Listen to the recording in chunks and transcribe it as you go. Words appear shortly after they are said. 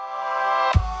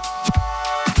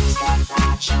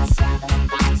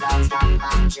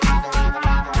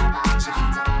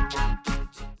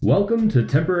Welcome to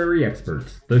Temporary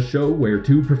Experts, the show where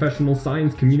two professional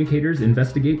science communicators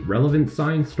investigate relevant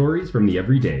science stories from the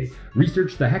everyday,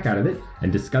 research the heck out of it,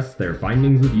 and discuss their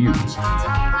findings with you.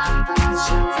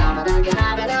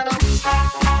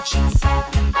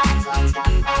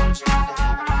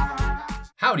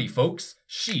 Howdy, folks.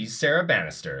 She's Sarah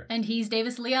Bannister. And he's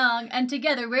Davis Leong, and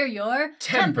together we're your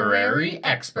Temporary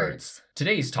Experts.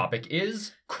 Today's topic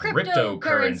is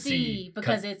cryptocurrency.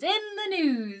 Because it's in the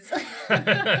news.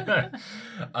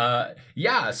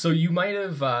 So you might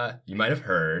have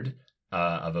heard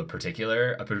of a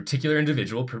particular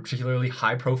individual, particularly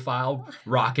high-profile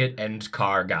rocket and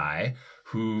car guy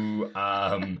who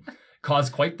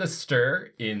caused quite the stir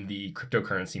in the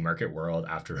cryptocurrency market world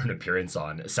after an appearance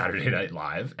on Saturday Night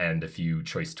Live and a few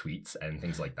choice tweets and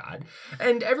things like that.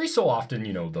 And every so often,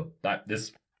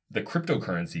 the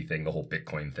cryptocurrency thing, the whole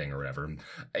Bitcoin thing or whatever,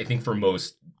 I think for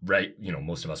most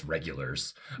of us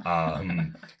regulars,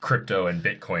 crypto and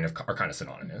Bitcoin are kind of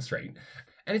synonymous, right?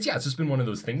 And it's just been one of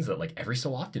those things that like every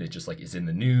so often it just like is in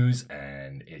the news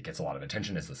and it gets a lot of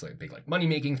attention as this like big like money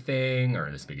making thing or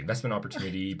this big investment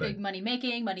opportunity. But big money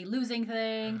making, money losing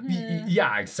thing.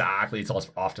 Yeah, exactly. It's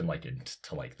also often like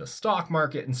into like the stock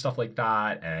market and stuff like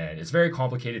that, and it's very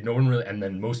complicated. No one really, and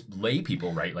then most lay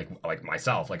people, right? Like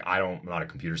myself, like I'm not a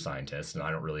computer scientist and I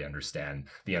don't really understand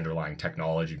the underlying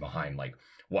technology behind like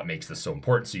what makes this so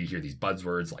important. So you hear these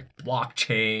buzzwords like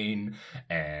blockchain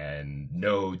and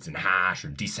nodes and hash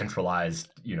and decentralized,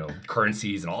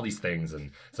 currencies and all these things.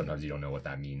 And sometimes you don't know what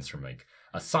that means from like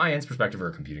a science perspective or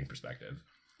a computing perspective.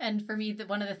 And for me,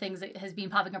 one of the things that has been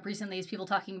popping up recently is people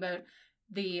talking about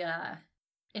the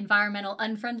environmental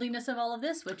unfriendliness of all of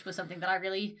this, which was something that I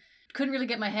really couldn't really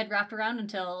get my head wrapped around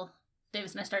until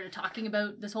Davis and I started talking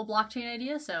about this whole blockchain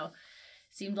idea. So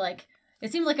it seemed like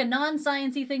a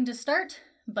non-sciencey thing to start.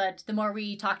 But the more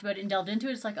we talked about it and delved into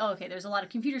it, it's like, oh, okay, there's a lot of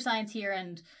computer science here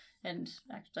and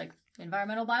like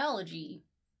environmental biology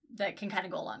that can kind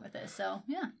of go along with this. So,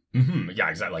 yeah. Mm-hmm. Yeah,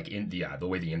 exactly. Like in the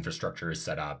way the infrastructure is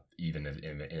set up, even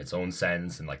in its own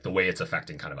sense, and like the way it's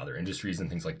affecting kind of other industries and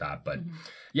things like that. But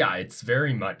yeah, it's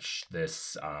very much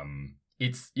this.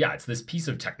 It's this piece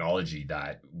of technology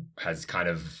that has kind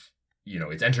of.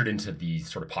 It's entered into the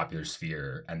sort of popular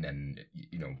sphere, and then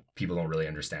people don't really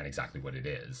understand exactly what it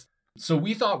is. So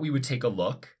we thought we would take a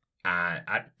look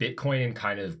at Bitcoin and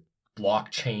kind of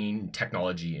blockchain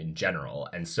technology in general.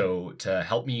 And so to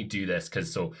help me do this,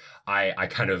 because I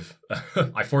kind of,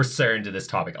 I forced Sarah into this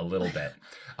topic a little bit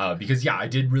because I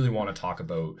did really want to talk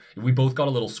about, we both got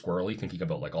a little squirrely thinking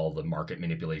about like all the market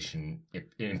manipulation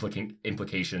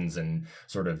implications and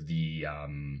sort of the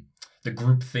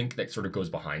groupthink that sort of goes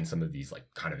behind some of these like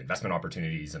kind of investment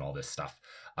opportunities and all this stuff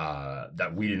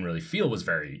that we didn't really feel was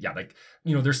very,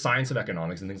 there's science of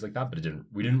economics and things like that, but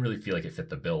we didn't really feel like it fit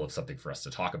the bill of something for us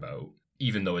to talk about,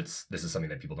 even though this is something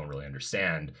that people don't really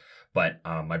understand. But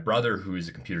my brother, who is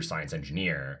a computer science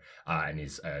engineer, and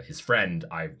his friend,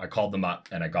 I called them up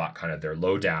and I got kind of their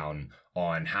lowdown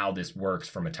on how this works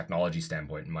from a technology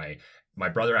standpoint. And my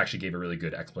brother actually gave a really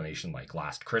good explanation like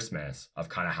last Christmas of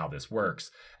kind of how this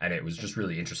works. And it was just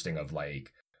really interesting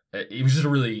it was just a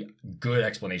really good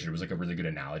explanation. It was like a really good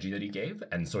analogy that he gave.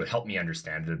 And so it helped me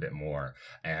understand it a bit more.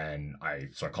 And I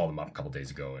called him up a couple of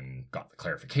days ago and got the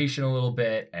clarification a little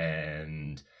bit.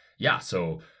 And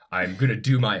so I'm going to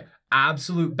do my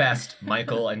absolute best,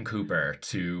 Michael and Cooper,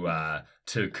 to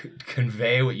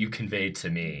convey what you conveyed to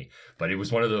me. But it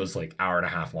was one of those like hour and a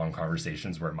half long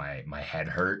conversations where my head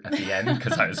hurt at the end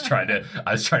because I was trying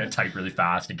to type really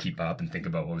fast and keep up and think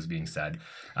about what was being said.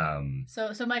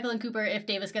 So Michael and Cooper, if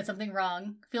Davis gets something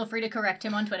wrong, feel free to correct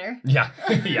him on Twitter. Yeah,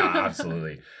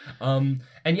 absolutely.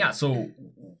 So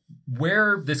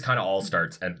where this kind of all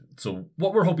starts, and so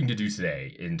what we're hoping to do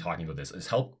today in talking about this is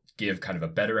help give kind of a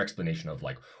better explanation of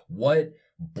like what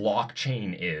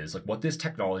blockchain is, like what this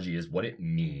technology is, what it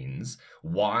means,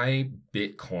 why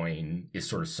Bitcoin is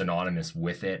sort of synonymous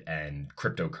with it and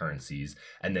cryptocurrencies,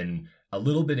 and then a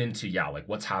little bit into, like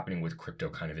what's happening with crypto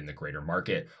kind of in the greater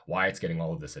market, why it's getting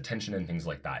all of this attention and things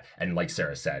like that. And like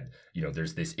Sarah said,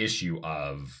 there's this issue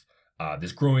of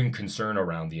this growing concern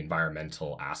around the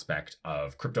environmental aspect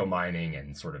of crypto mining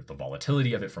and sort of the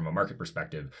volatility of it from a market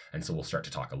perspective. And so we'll start to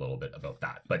talk a little bit about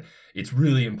that. But it's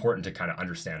really important to kind of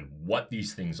understand what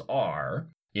these things are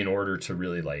in order to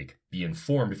really like be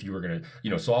informed if you were going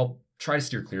to, so I'll try to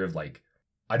steer clear of like,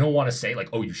 I don't want to say like,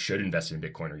 oh, you should invest in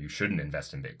Bitcoin or you shouldn't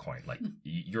invest in Bitcoin. Like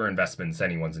your investments,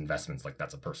 anyone's investments, like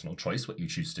that's a personal choice, what you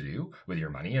choose to do with your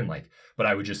money. And like, but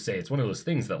I would just say it's one of those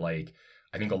things that like,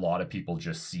 I think a lot of people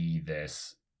just see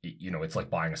this it's like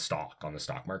buying a stock on the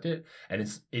stock market, and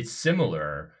it's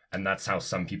similar, and that's how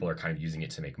some people are kind of using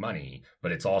it to make money.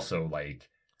 But it's also like,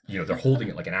 they're holding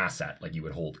it like an asset, like you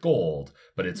would hold gold,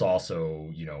 but it's also,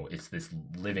 it's this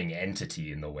living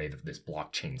entity in the way that this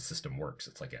blockchain system works.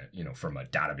 It's like from a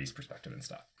database perspective and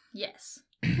stuff. Yes.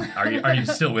 Are you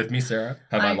still with me, Sarah?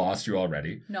 Have I lost you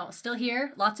already? No, still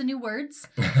here. Lots of new words.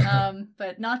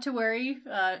 But not to worry,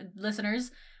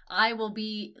 listeners. I will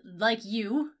be like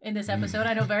you in this episode.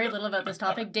 I know very little about this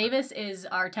topic. Davis is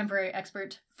our temporary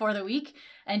expert for the week,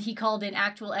 and he called in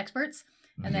actual experts.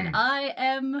 And then I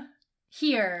am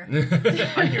here.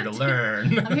 I'm here to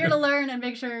learn. I'm here to learn and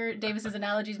make sure Davis's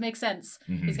analogies make sense.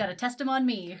 He's got to test them on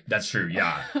me. That's true,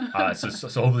 yeah.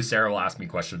 So hopefully Sarah will ask me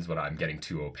questions when I'm getting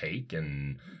too opaque,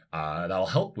 and that'll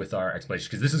help with our explanation,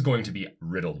 because this is going to be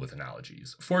riddled with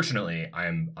analogies. Fortunately,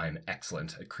 I'm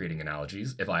excellent at creating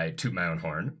analogies, if I toot my own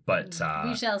horn, but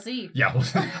we shall see. Yeah,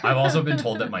 I've also been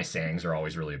told that my sayings are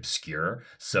always really obscure,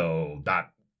 so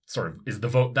that sort of is the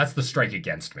vote. That's the strike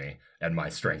against me and my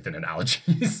strength in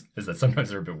analogies, is that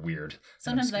sometimes they're a bit weird.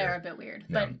 Sometimes they are a bit weird,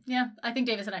 but yeah, I think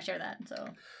Davis and I share that.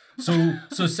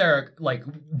 So Sarah, like,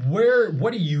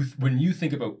 what do you, when you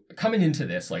think about coming into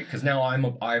this, like, because now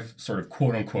I've sort of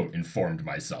quote unquote informed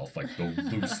myself, like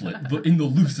in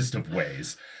the loosest of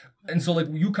ways, and so like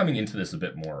you coming into this a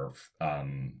bit more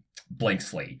blank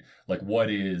slate, like what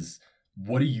do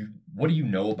you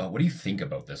know about, what do you think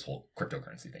about this whole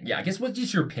cryptocurrency thing? Yeah, I guess what's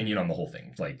just your opinion on the whole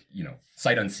thing? Like,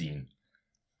 sight unseen.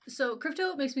 So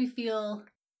crypto makes me feel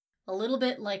a little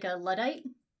bit like a Luddite.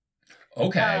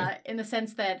 Okay. In the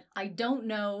sense that I don't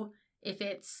know if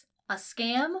it's a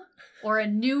scam or a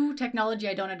new technology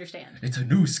I don't understand. It's a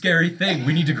new scary thing.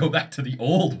 We need to go back to the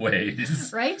old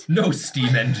ways. Right? No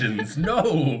steam engines.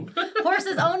 No.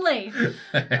 Horses only.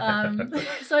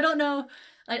 So I don't know.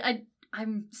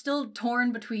 I'm still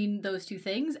torn between those two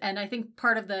things. And I think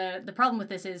part of the problem with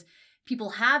this is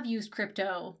people have used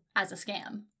crypto as a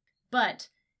scam, but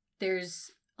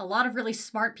there's a lot of really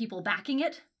smart people backing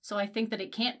it. So I think that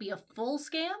it can't be a full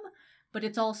scam, but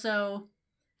it's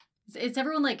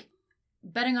everyone like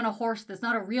betting on a horse that's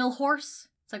not a real horse.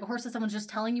 It's like a horse that someone's just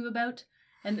telling you about.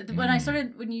 And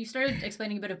when you started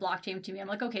explaining a bit of blockchain to me, I'm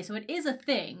like, okay, so it is a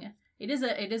thing. It is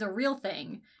a real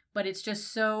thing, but it's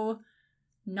just so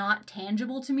not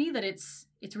tangible to me that it's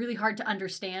really hard to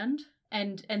understand.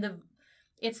 And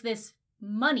it's this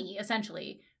money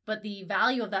essentially, but the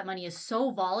value of that money is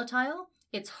so volatile.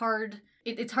 It's hard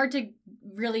to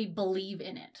really believe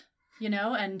in it,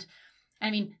 And I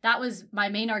mean, that was my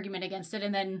main argument against it.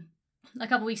 And then a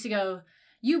couple weeks ago,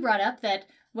 you brought up that,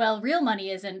 well, real money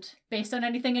isn't based on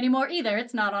anything anymore either.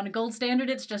 It's not on a gold standard.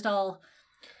 It's just all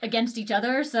against each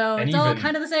other. So it's all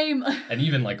kind of the same. And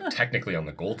even like technically on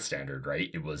the gold standard, right?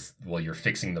 It was, well, you're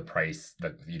fixing the price,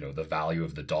 the value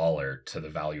of the dollar to the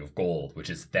value of gold,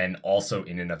 which is then also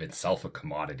in and of itself a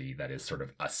commodity that is sort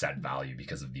of a set value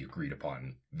because of the agreed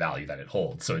upon value that it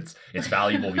holds. So it's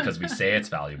valuable because we say it's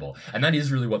valuable. And that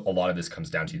is really what a lot of this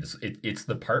comes down to. It's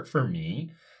the part for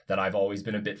me that I've always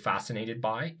been a bit fascinated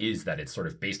by, is that it's sort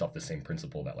of based off the same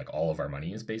principle that like all of our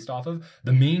money is based off of.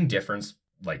 The main difference,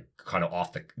 like kind of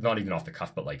not even off the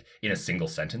cuff, but like in a single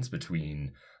sentence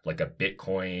between like a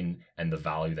Bitcoin and the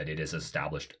value that it is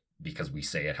established because we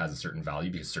say it has a certain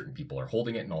value because certain people are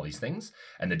holding it and all these things,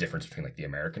 and the difference between like the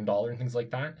American dollar and things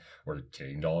like that, or the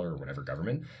Canadian dollar or whatever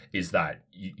government, is that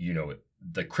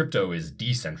the crypto is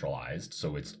decentralized,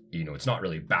 so it's it's not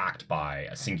really backed by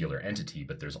a singular entity,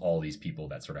 but there's all these people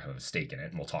that sort of have a stake in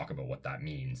it, and we'll talk about what that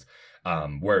means.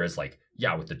 Whereas like,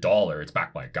 yeah, with the dollar, it's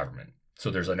backed by a government. So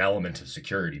there's an element of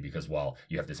security because, well,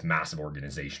 you have this massive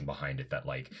organization behind it that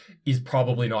like is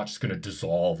probably not just going to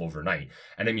dissolve overnight.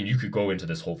 And I mean, you could go into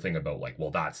this whole thing about like,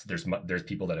 well, there's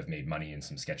people that have made money in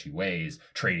some sketchy ways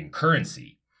trading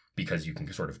currency, because you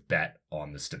can sort of bet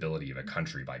on the stability of a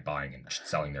country by buying and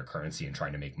selling their currency and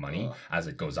trying to make money as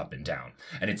it goes up and down.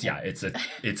 And it's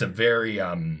a very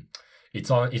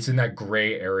it's in that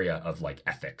gray area of like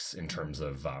ethics in terms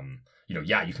of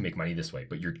yeah, you can make money this way,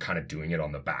 but you're kind of doing it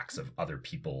on the backs of other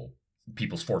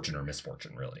people's fortune or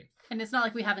misfortune, really. And it's not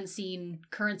like we haven't seen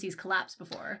currencies collapse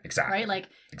before. Exactly. Right? Like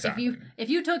exactly. if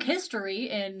you took history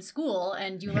in school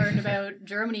and you learned about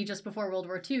Germany just before World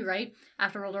War II, right?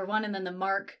 After World War I, and then the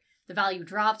mark, the value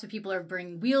dropped, so people are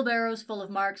bringing wheelbarrows full of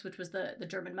marks, which was the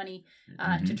German money,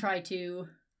 to try to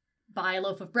buy a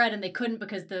loaf of bread and they couldn't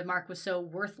because the mark was so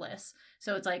worthless.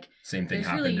 So it's like same thing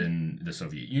happened in the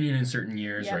Soviet Union in certain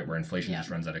years, right, where inflation just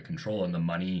runs out of control and the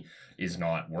money is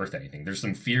not worth anything. There's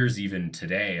some fears even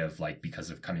today of like, because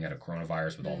of coming out of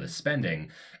coronavirus with all this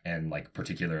spending, and like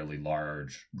particularly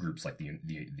large groups like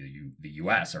the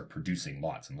US are producing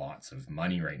lots and lots of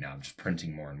money right now, just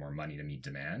printing more and more money to meet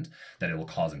demand, that it will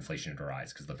cause inflation to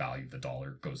rise because the value of the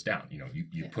dollar goes down. You know,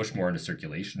 you push more into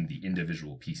circulation, the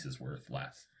individual piece is worth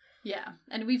less. Yeah,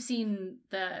 and we've seen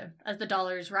as the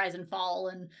dollars rise and fall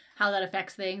and how that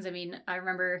affects things. I mean, I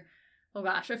remember,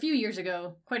 quite a few years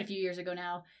ago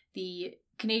now, the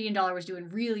Canadian dollar was doing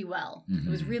really well. Mm-hmm.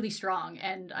 It was really strong,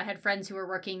 and I had friends who were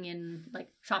working in like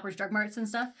Shoppers Drug Marts and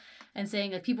stuff, and saying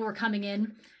that people were coming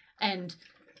in and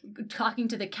talking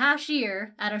to the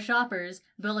cashier at a Shoppers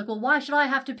about like, well, why should I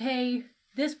have to pay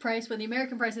this price when the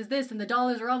American price is this and the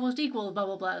dollars are almost equal, blah,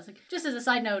 blah, blah. It's like, just as a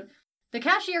side note, the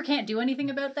cashier can't do anything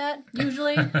about that,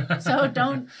 usually, so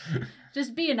don't,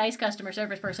 just be a nice customer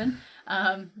service person.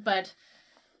 But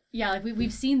yeah, like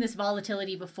we've seen this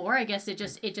volatility before. I guess it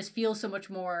just feels so much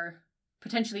more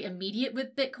potentially immediate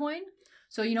with Bitcoin.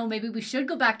 So, you know, maybe we should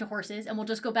go back to horses and we'll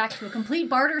just go back to a complete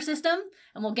barter system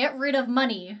and we'll get rid of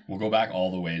money. We'll go back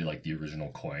all the way to like the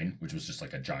original coin, which was just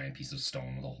like a giant piece of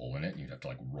stone with a hole in it. And you'd have to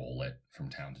like roll it from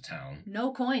town to town.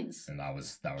 No coins. And that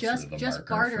was just, sort of the just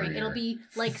bartering. It'll be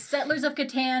like Settlers of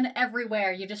Catan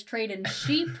everywhere. You just trade in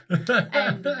sheep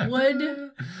and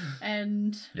wood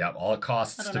and... Yeah, all it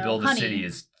costs to build a city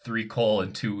is 3 coal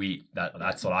and 2 wheat.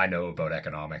 That's what I know about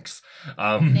economics.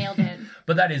 Nailed it.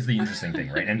 But that is the interesting thing,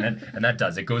 right? And that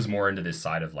does, it goes more into this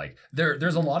side of like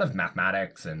there's a lot of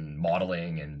mathematics and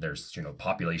modeling, and there's, you know,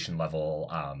 population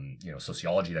level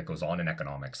sociology that goes on in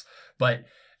economics. But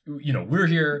you know, we're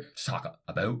here to talk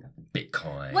about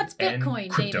Bitcoin. What's Bitcoin,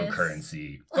 and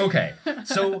cryptocurrency? Okay,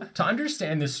 so to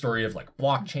understand this story of like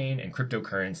blockchain and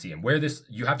cryptocurrency and where this,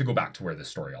 you have to go back to where this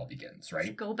story all begins, right?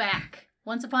 Let's go back.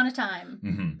 Once upon a time.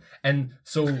 Mm-hmm. And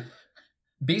so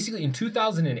basically in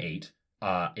 2008,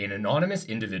 an anonymous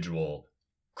individual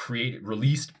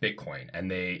released Bitcoin, and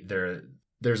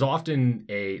there's often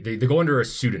they go under a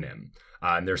pseudonym,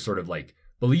 and they're sort of like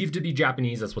believed to be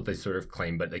Japanese. That's what they sort of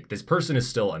claim, but like this person is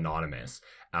still anonymous,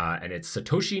 and it's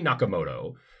Satoshi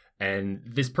Nakamoto. And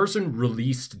this person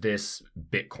released this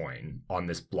Bitcoin on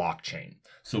this blockchain.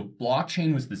 So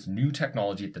blockchain was this new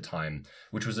technology at the time,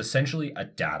 which was essentially a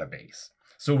database.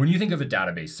 So when you think of a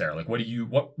database, Sarah, like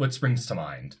what springs to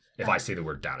mind if I say the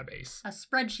word database? A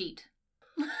spreadsheet.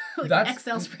 Like an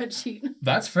Excel spreadsheet.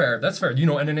 That's fair. You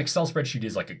know, and an Excel spreadsheet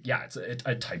is like it's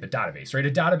a type of database, right?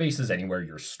 A database is anywhere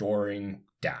you're storing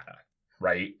data.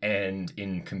 Right? And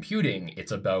in computing,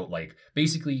 it's about like,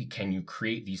 basically, can you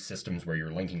create these systems where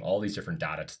you're linking all these different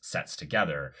data sets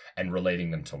together and relating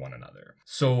them to one another?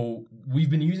 So we've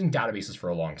been using databases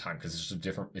for a long time because it's just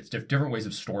different ways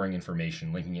of storing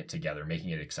information, linking it together,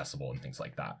 making it accessible and things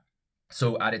like that.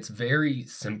 So at its very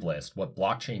simplest, what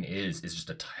blockchain is just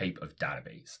a type of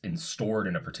database and stored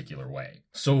in a particular way.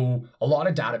 So a lot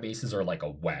of databases are like a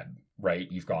web,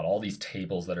 right? You've got all these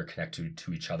tables that are connected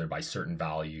to each other by certain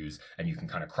values, and you can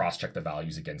kind of cross-check the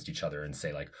values against each other and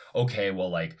say like, okay, well,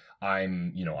 like I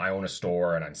own a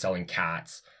store and I'm selling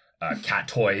cat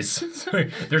toys.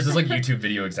 Sorry. There's this like YouTube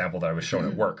video example that I was shown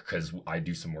at work because I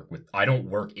do some work I don't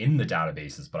work in the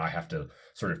databases, but I have to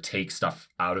sort of take stuff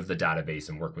out of the database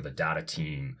and work with a data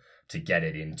team to get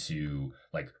it into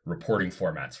like reporting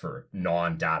formats for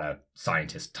non-data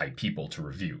scientist type people to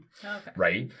review. Okay.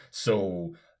 Right?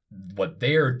 So what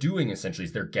they're doing essentially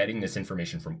is they're getting this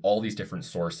information from all these different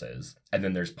sources, and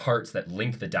then there's parts that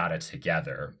link the data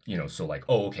together, you know, so like,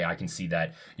 oh, okay, I can see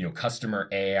that, you know, customer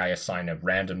A, I assign a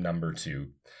random number to,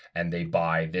 and they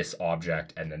buy this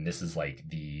object, and then this is like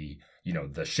the, you know,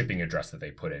 the shipping address that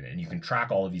they put in, and you can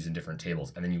track all of these in different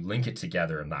tables, and then you link it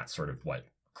together, and that's sort of what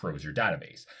grows your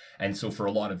database. And so for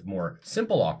a lot of more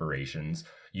simple operations,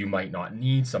 you might not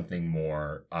need something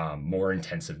more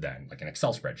intensive than like an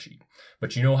Excel spreadsheet.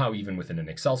 But you know how even within an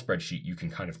Excel spreadsheet, you can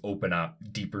kind of open up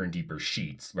deeper and deeper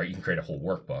sheets, right? You can create a whole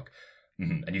workbook,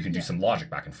 and you can do some logic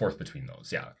back and forth between those.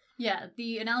 Yeah. Yeah,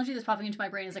 the analogy that's popping into my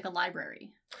brain is like a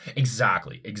library.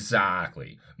 Exactly.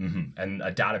 And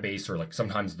a database, or like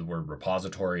sometimes the word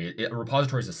repository. A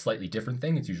repository is a slightly different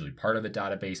thing. It's usually part of a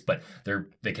database, but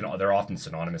they're often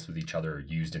synonymous with each other,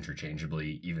 used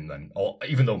interchangeably. Even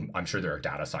though I'm sure there are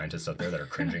data scientists out there that are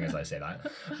cringing as I say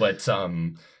that, but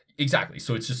exactly.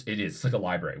 So it's like a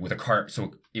library with a card.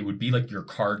 So it would be like your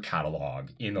card catalog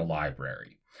in a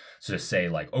library. So to say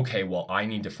like, okay, well, I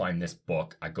need to find this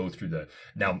book. I go through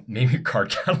now maybe a card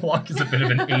catalog is a bit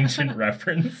of an ancient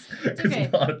reference because a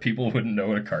lot of people wouldn't know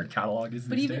what a card catalog is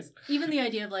these days. Even the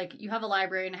idea of like, you have a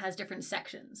library and it has different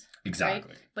sections.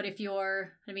 Exactly. Right? But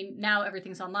now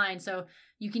everything's online. So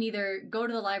you can either go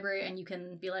to the library and you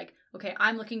can be like, okay,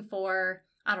 I'm looking for,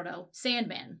 I don't know,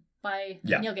 Sandman by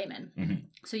Neil Gaiman. Mm-hmm.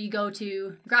 So you go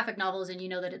to graphic novels and you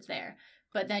know that it's there.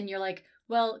 But then you're like,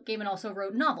 well, Gaiman also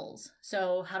wrote novels.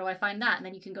 So how do I find that? And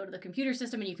then you can go to the computer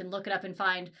system and you can look it up and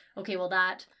find, okay, well,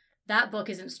 that book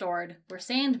isn't stored where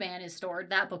Sandman is stored.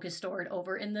 That book is stored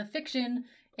over in the fiction,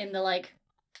 in the like,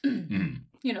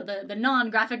 the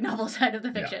non-graphic novel side of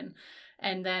the fiction. Yeah.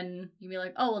 And then you'd be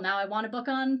like, oh, well, now I want a book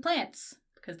on plants.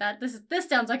 Because this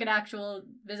sounds like an actual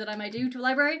visit I might do to a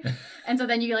library. And so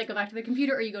then you like go back to the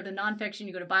computer, or you go to nonfiction,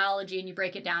 you go to biology, and you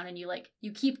break it down, and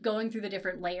you keep going through the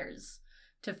different layers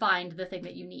to find the thing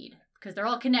that you need. Because they're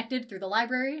all connected through the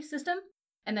library system.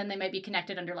 And then they might be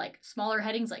connected under like smaller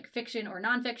headings like fiction or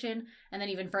nonfiction. And then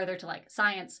even further to like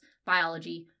science,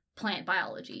 biology, plant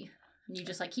biology. And you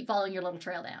just like keep following your little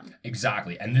trail down.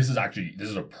 Exactly. And this is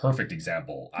a perfect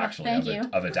example actually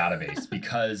of a database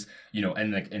because,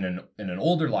 and like in an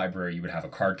older library, you would have a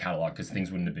card catalog because things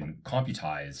wouldn't have been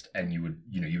computized, and you would,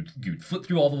 you'd flip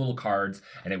through all the little cards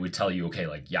and it would tell you, okay,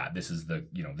 like, yeah, this is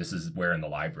this is where in the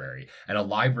library. And a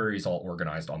library is all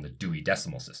organized on the Dewey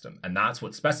Decimal System. And that's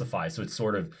what specifies. So it's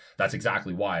that's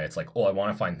exactly why it's like, oh, I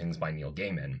want to find things by Neil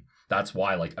Gaiman. That's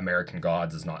why like American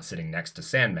Gods is not sitting next to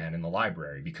Sandman in the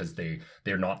library, because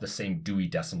they're not the same Dewey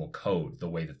Decimal code, the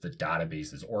way that the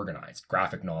database is organized.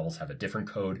 Graphic novels have a different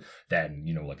code than,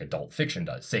 like adult fiction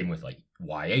does. Same with like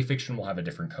YA fiction will have a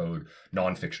different code,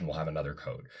 nonfiction will have another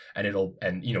code. And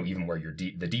even where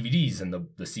the DVDs and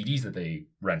the CDs that they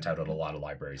rent out at a lot of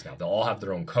libraries now, they'll all have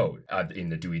their own code in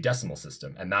the Dewey Decimal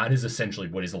System. And that is essentially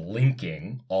what is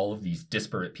linking all of these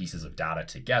disparate pieces of data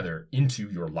together into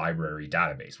your library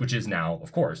database, which is now,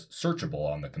 of course, searchable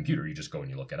on the computer. You just go and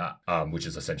you look it up, which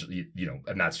is essentially,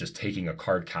 and that's just taking a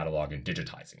card catalog and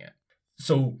digitizing it.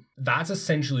 So that's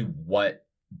essentially what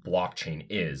blockchain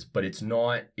is, but it's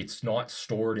not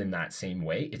stored in that same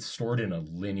way. It's stored in a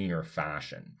linear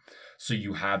fashion. So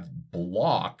you have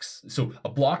blocks. So a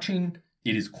blockchain,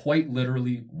 it is quite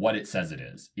literally what it says it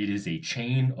is. It is a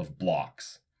chain of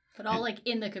blocks. But all like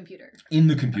in the computer. In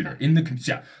the computer. Okay.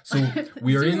 Yeah. So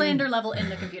we are Zoolander level in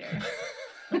the computer.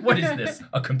 What is this?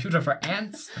 A computer for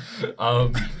ants?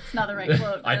 It's not the right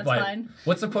quote, but that's fine.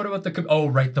 What's the quote about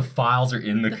the files are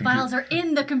in the computer? The files are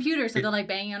in the computer, so they're like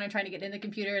banging on it trying to get in the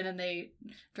computer, and then they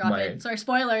drop it. Sorry,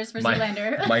 spoilers for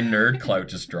Zoolander. My nerd clout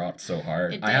just dropped so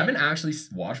hard. I haven't actually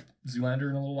watched Zoolander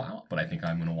in a little while, but I think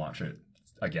I'm going to watch it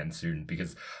again soon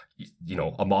because,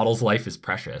 a model's life is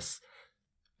precious.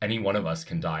 Any one of us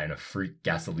can die in a freak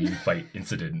gasoline fight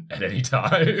incident at any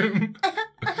time.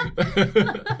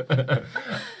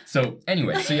 So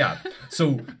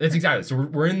that's exactly. So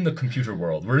we're in the computer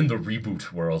world. We're in the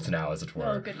reboot world now, as it were.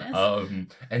 Oh goodness.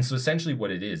 And so essentially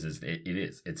what it is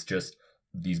it's just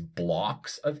these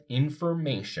blocks of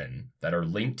information that are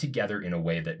linked together in a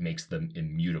way that makes them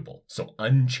immutable, so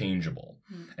unchangeable,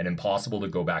 and impossible to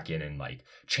go back in and like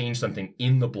change something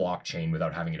in the blockchain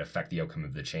without having it affect the outcome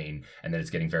of the chain, and then it's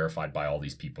getting verified by all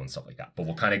these people and stuff like that. But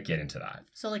we'll kind of get into that.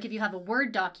 So like if you have a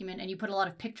Word document and you put a lot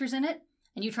of pictures in it,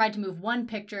 and you tried to move one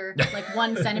picture like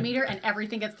 1 centimeter and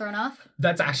everything gets thrown off?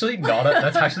 That's actually not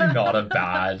a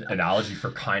bad analogy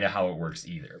for kind of how it works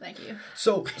either. Thank you.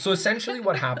 So essentially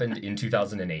what happened in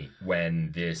 2008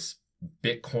 when the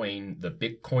Bitcoin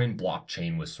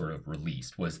blockchain was sort of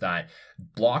released was that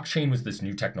blockchain was this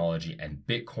new technology and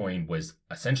Bitcoin was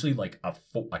essentially like a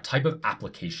type of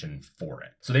application for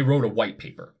it. So they wrote a white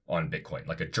paper on Bitcoin,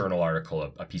 like a journal article,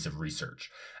 a piece of research,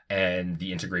 and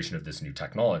the integration of this new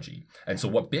technology. And so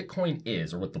what Bitcoin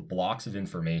is, or what the blocks of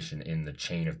information in the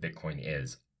chain of Bitcoin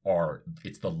is,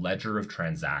 it's the ledger of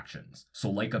transactions. So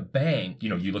like a bank,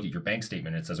 you look at your bank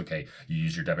statement and it says, okay, you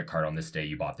used your debit card on this day,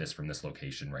 you bought this from this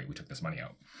location, right? We took this money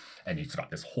out. And it's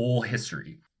got this whole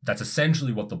history. That's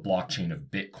essentially what the blockchain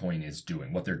of Bitcoin is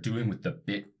doing, what they're doing with the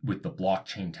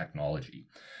blockchain technology.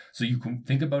 So you can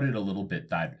think about it a little bit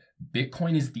that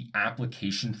Bitcoin is the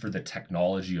application for the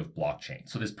technology of blockchain.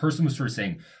 So this person was sort of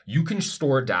saying, you can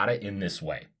store data in this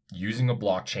way using a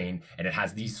blockchain, and it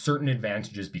has these certain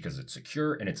advantages because it's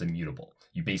secure and it's immutable.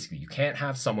 You can't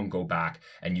have someone go back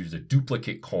and use a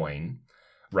duplicate coin,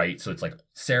 right? So it's like,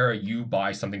 Sarah, you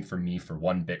buy something from me for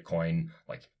 1 Bitcoin,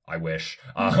 like I wish.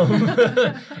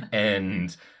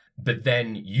 But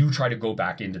then you try to go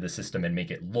back into the system and make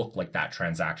it look like that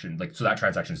transaction, so that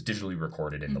transaction is digitally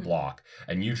recorded in the block,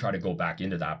 and you try to go back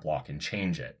into that block and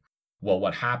change it. Well,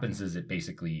 what happens is it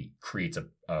basically creates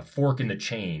a fork in the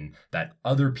chain that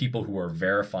other people who are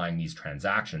verifying these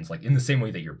transactions, like in the same way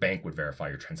that your bank would verify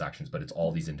your transactions, but it's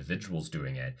all these individuals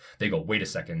doing it. They go, wait a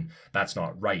second, that's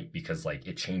not right, because like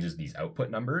it changes these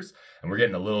output numbers, and we're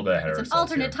getting a little bit ahead of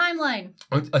ourselves. It's an alternate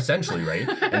timeline. Essentially, right?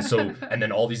 And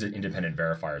then all these independent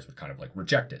verifiers would kind of like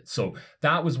reject it. So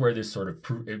that was where this sort of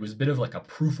it was a bit of like a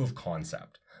proof of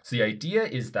concept. So the idea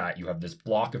is that you have this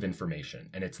block of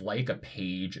information, and it's like a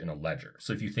page in a ledger.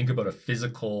 So if you think about a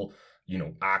physical,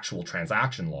 actual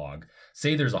transaction log,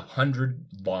 say there's 100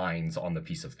 lines on the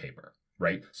piece of paper,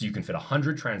 right? So you can fit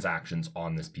 100 transactions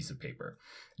on this piece of paper.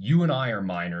 You and I are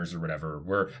miners or whatever,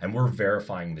 we're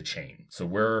verifying the chain. So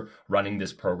we're running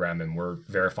this program and we're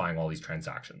verifying all these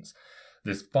transactions.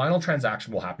 This final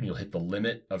transaction will happen. You'll hit the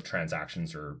limit of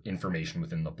transactions or information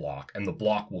within the block, and the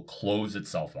block will close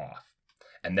itself off.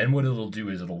 And then what it'll do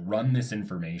is it'll run this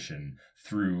information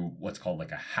through what's called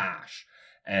like a hash.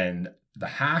 And the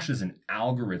hash is an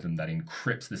algorithm that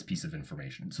encrypts this piece of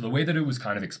information. So the way that it was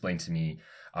kind of explained to me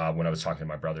when I was talking to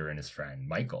my brother and his friend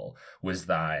Michael was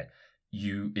that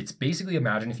it's basically,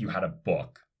 imagine if you had a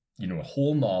book, a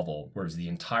whole novel, where it was the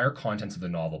entire contents of the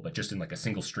novel, but just in like a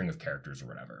single string of characters or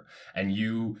whatever. And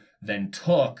you then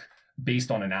took,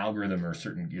 based on an algorithm or a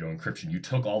certain, encryption, you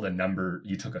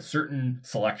took a certain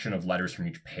selection of letters from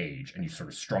each page and you sort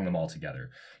of strung them all together.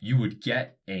 You would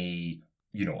get a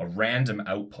random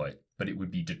output, but it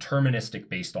would be deterministic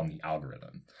based on the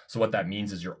algorithm. So what that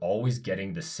means is you're always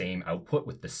getting the same output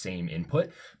with the same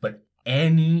input, but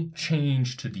any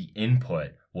change to the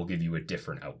input will give you a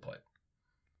different output.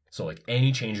 So like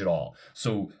any change at all.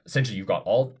 So essentially you've got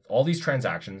all these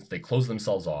transactions, they close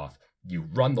themselves off. You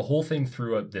run the whole thing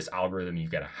through this algorithm, you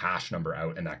get a hash number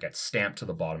out, and that gets stamped to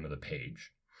the bottom of the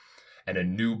page. And a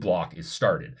new block is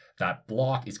started. That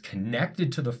block is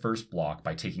connected to the first block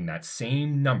by taking that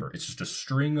same number. It's just a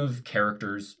string of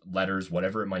characters, letters,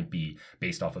 whatever it might be,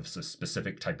 based off of a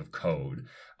specific type of code.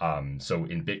 So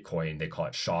in Bitcoin, they call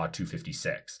it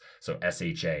SHA-256. So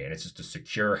SHA, and it's just a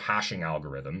secure hashing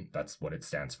algorithm. That's what it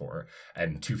stands for.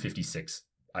 And 256,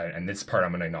 and this part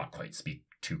I'm going to not quite speak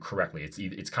to correctly.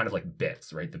 It's kind of like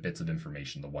bits, right? The bits of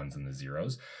information, the ones and the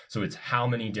zeros. So it's how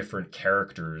many different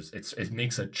characters. It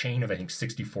makes a chain of, I think,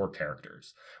 64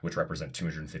 characters, which represent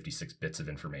 256 bits of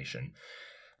information,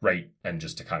 right? And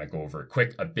just to kind of go over it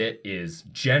quick, a bit is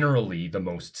generally the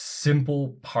most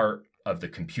simple part of the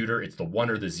computer. It's the 1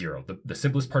 or the 0, the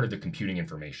simplest part of the computing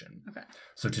information. Okay.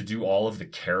 So to do all of the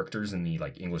characters in the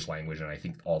like English language, and I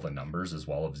think all the numbers as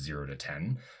well of 0 to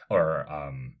 10, or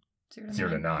 0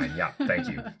 to 9, yeah, thank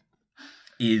you,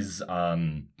 is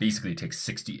basically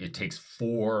it takes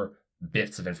 4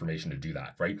 bits of information to do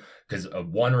that, right? Because a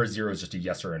 1 or a 0 is just a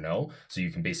yes or a no. So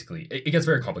you can basically, it gets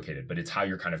very complicated, but it's how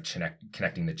you're kind of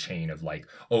connecting the chain of like,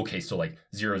 okay, so like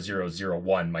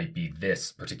 0001 might be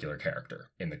this particular character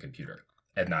in the computer,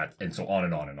 and so on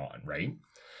and on and on, right?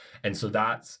 And so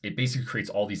it basically creates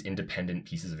all these independent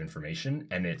pieces of information,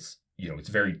 and it's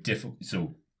very difficult.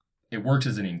 So it works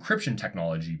as an encryption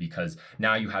technology because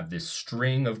now you have this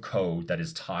string of code that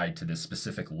is tied to this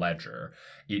specific ledger.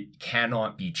 It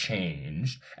cannot be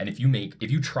changed. And if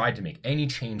you tried to make any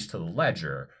change to the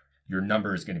ledger, your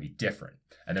number is going to be different.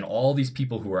 And then all these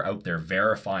people who are out there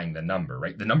verifying the number,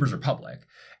 right? The numbers are public.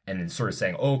 And it's sort of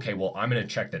saying, oh, okay, well, I'm going to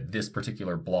check that this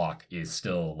particular block is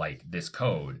still like this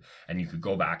code. And you could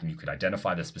go back and you could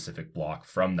identify the specific block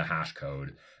from the hash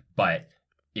code. But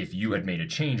if you had made a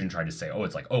change and tried to say, oh,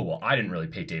 it's like, oh, well, I didn't really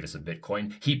pay Davis a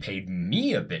Bitcoin. He paid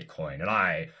me a Bitcoin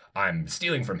and I'm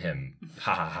stealing from him.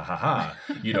 Ha ha ha ha ha.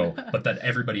 But that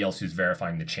everybody else who's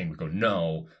verifying the chain would go,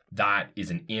 no, that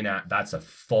is that's a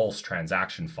false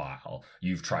transaction file.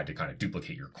 You've tried to kind of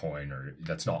duplicate your coin, or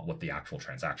that's not what the actual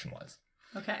transaction was.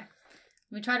 Okay.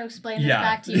 Let me try to explain this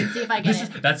back to you and see if I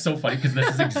get it. That's so funny because this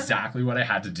is exactly what I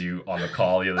had to do on the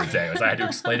call the other day. I had to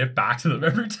explain it back to them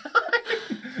every time.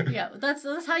 Yeah,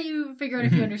 that's how you figure out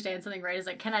if you understand something, right? Is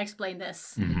like, can I explain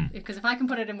this? Because if I can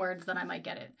put it in words, then I might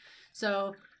get it.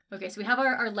 So, okay, so we have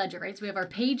our ledger, right? So we have our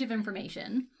page of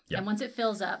information. Yep. And once it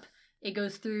fills up, it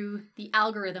goes through the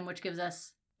algorithm, which gives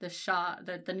us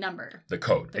the number. The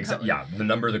code. Exactly. Yeah, the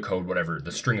number, the code, whatever,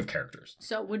 the string of characters.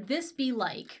 So would this be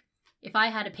like if I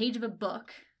had a page of a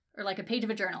book or like a page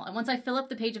of a journal, and once I fill up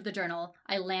the page of the journal,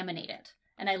 I laminate it.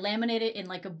 And I laminate it in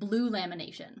like a blue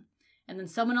lamination. And then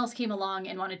someone else came along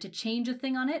and wanted to change a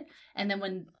thing on it. And then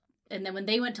when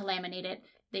they went to laminate it,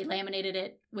 they laminated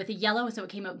it with a yellow, so it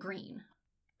came out green.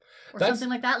 Or something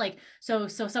like that. Like so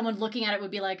someone looking at it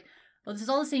would be like, well, this is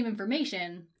all the same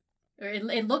information. Or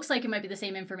it looks like it might be the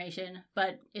same information,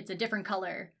 but it's a different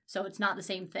color, so it's not the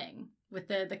same thing. With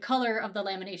the color of the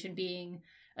lamination being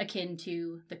akin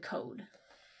to the code,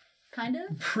 kind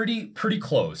of. Pretty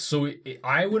close. So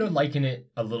I would have likened it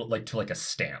a little like to like a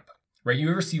stamp. Right,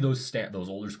 you ever see those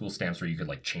older school stamps where you could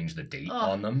like change the date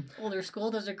on them? Older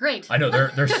school, those are great. I know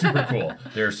they're super cool.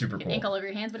 They're super cool. Ink all over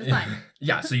your hands, but it's fine.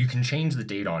 Yeah, so you can change the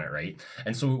date on it, right?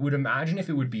 And so it would imagine if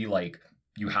it would be like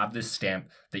you have this stamp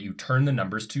that you turn the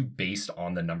numbers to based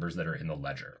on the numbers that are in the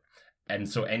ledger. And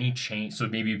so any change, so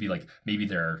maybe it'd be like maybe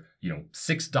there are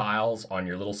 6 dials on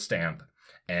your little stamp,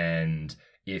 and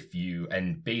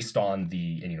based on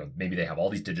maybe they have all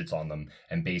these digits on them,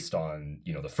 and based on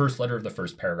the first letter of the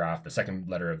first paragraph, the second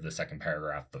letter of the second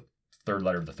paragraph, the third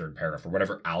letter of the third paragraph, or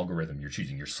whatever algorithm you're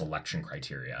choosing, your selection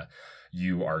criteria,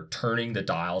 you are turning the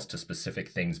dials to specific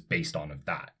things based on of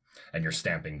that, and you're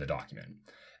stamping the document.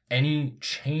 Any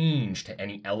change to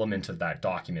any element of that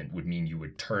document would mean you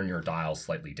would turn your dial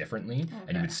slightly differently,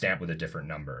 and you would stamp with a different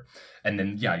number. And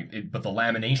then, but the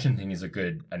lamination thing is a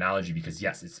good analogy because,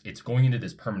 yes, it's going into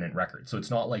this permanent record. So it's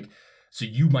not like, so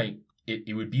you might,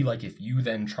 it would be like if you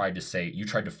then tried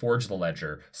to forge the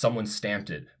ledger, someone stamped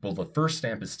it, well, the first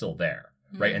stamp is still there,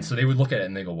 right? And so they would look at it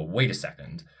and they go, well, wait a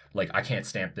second. Like, I can't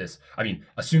stamp this. I mean,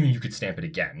 assuming you could stamp it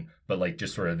again, but like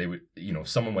just sort of they would, if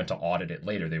someone went to audit it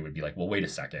later, they would be like, well, wait a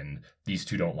second, these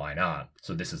two don't line up.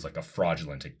 So this is like a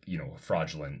fraudulent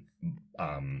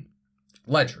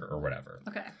ledger or whatever.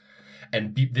 Okay.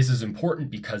 And this is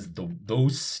important because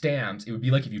those stamps, it would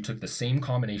be like if you took the same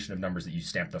combination of numbers that you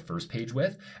stamped the first page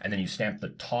with, and then you stamped the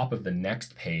top of the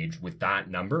next page with that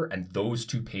number, and those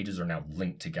 2 pages are now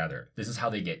linked together. This is how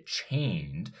they get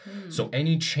chained. So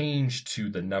any change to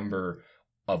the number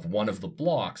of one of the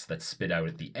blocks that's spit out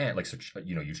at the end, like, so,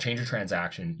 you change a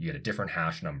transaction, you get a different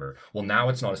hash number. Well, now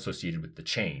it's not associated with the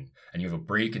chain, and you have a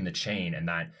break in the chain,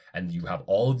 and you have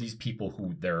all of these people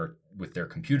who with their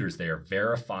computers, they are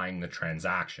verifying the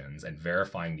transactions and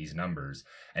verifying these numbers,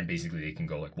 and basically they can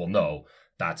go like, well, no,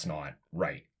 that's not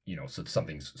right. So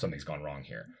something's gone wrong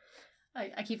here.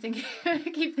 I keep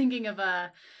thinking of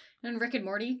Rick and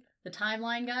Morty, the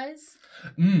timeline guys.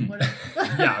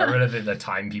 Yeah, or the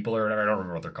time people or whatever. I don't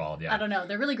remember what they're called. Yeah, I don't know.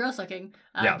 They're really gross looking.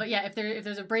 But yeah, if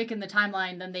there's a break in the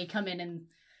timeline, then they come in and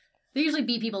they usually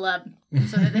beat people up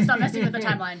so that they stop messing with the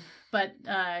timeline. But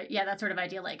yeah, that sort of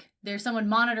idea. Like there's someone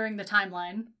monitoring the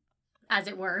timeline, as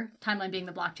it were, timeline being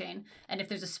the blockchain. And if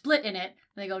there's a split in it,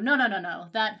 they go, no,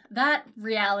 that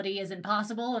reality is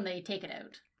impossible, and they take it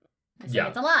out. They say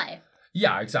it's a lie.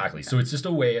 Yeah, exactly. So it's just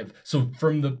a way of, so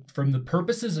from the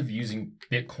purposes of using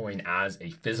Bitcoin as a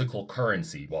physical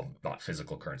currency, well, not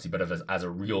physical currency, but as a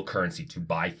real currency to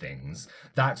buy things,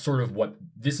 that's sort of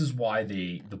this is why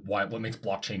what makes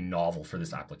blockchain novel for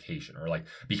this application, or like,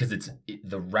 because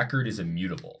the record is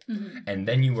immutable. And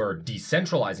then you are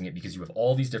decentralizing it because you have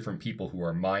all these different people who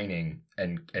are mining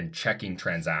and checking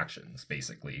transactions,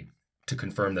 basically, to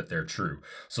confirm that they're true.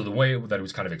 So the way that it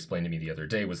was kind of explained to me the other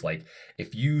day was like,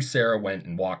 if you, Sarah, went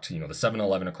and walked to, the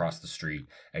 7-Eleven across the street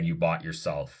and you bought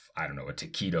yourself, I don't know, a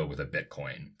taquito with a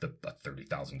Bitcoin, a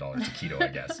 $30,000 taquito, I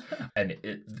guess. And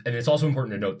it's also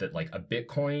important to note that like a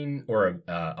Bitcoin or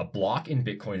a block in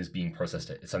Bitcoin is being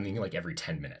processed at something like every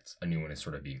 10 minutes, a new one is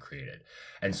sort of being created.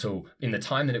 And so in the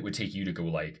time that it would take you to go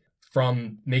like,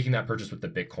 from making that purchase with the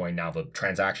Bitcoin, now the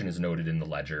transaction is noted in the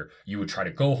ledger, you would try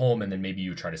to go home and then maybe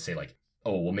you would try to say like,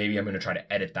 oh, well, maybe I'm going to try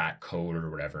to edit that code or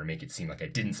whatever and make it seem like I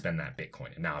didn't spend that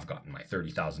Bitcoin. And now I've gotten my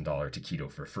 $30,000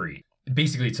 taquito for free.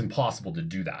 Basically, it's impossible to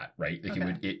do that, right? Like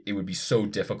it would be so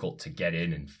difficult to get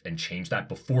in and change that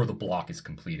before the block is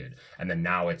completed. And then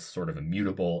now it's sort of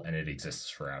immutable and it exists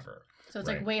forever. So it's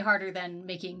like way harder than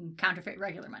making counterfeit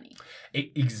regular money.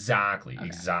 Exactly.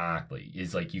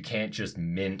 Is like you can't just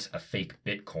mint a fake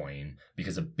Bitcoin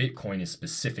because a Bitcoin is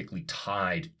specifically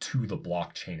tied to the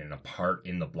blockchain and a part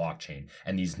in the blockchain.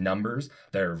 And these numbers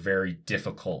that are very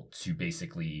difficult to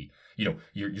basically,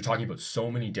 you're talking about so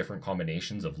many different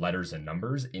combinations of letters and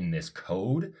numbers in this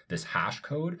code, this hash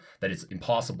code, that it's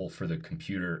impossible for the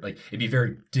computer, like it'd be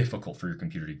very difficult for your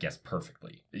computer to guess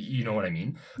perfectly. You know what I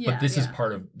mean? Yeah, but this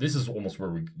is almost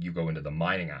where you go into the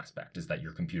mining aspect, is that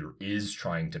your computer is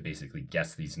trying to basically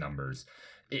guess these numbers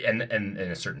and in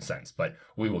a certain sense, but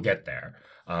we will get there.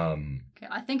 Okay,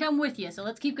 I think I'm with you, so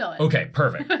let's keep going. Okay,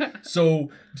 perfect. So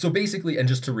basically, and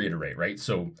just to reiterate, right?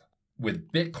 So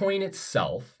with Bitcoin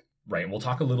itself, right, and we'll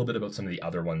talk a little bit about some of the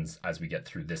other ones as we get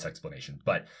through this explanation,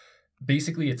 but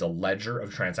basically it's a ledger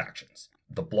of transactions.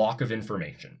 The block of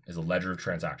information is a ledger of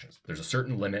transactions. There's a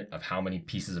certain limit of how many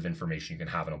pieces of information you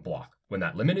can have in a block. When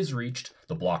that limit is reached,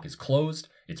 the block is closed.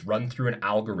 It's run through an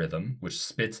algorithm which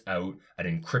spits out an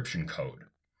encryption code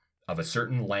of a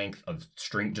certain length of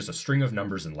string, just a string of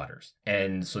numbers and letters.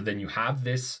 And so then you have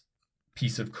this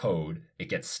piece of code, it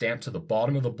gets stamped to the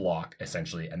bottom of the block,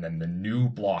 essentially, and then the new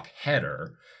block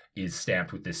header is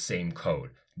stamped with this same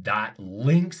code. That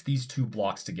links these two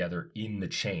blocks together in the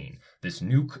chain. This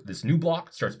new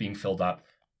block starts being filled up,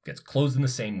 gets closed in the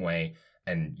same way,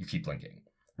 and you keep linking,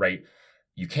 right?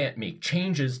 You can't make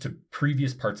changes to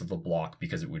previous parts of the block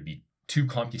because it would be too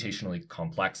computationally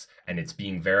complex, and it's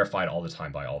being verified all the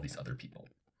time by all these other people.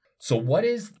 So what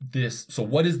is this? So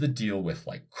what is the deal with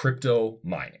like crypto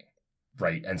mining?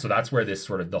 Right. And so that's where this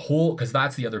sort of the whole, because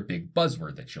that's the other big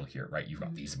buzzword that you'll hear, right? You've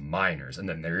got these miners, and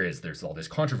then there's all this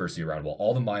controversy around, well,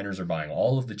 all the miners are buying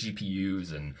all of the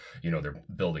GPUs, and, you know, they're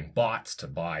building bots to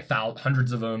buy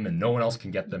hundreds of them, and no one else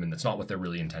can get them, and that's not what they're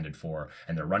really intended for.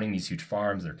 And they're running these huge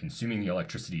farms, they're consuming the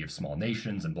electricity of small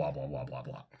nations, and blah, blah, blah, blah,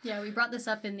 blah. Yeah, we brought this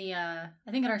up in the,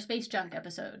 I think in our space junk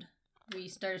episode. We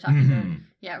started talking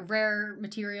about, rare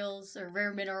materials or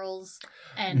rare minerals,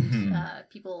 and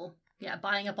people... Yeah,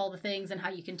 buying up all the things, and how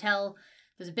you can tell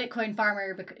there's a Bitcoin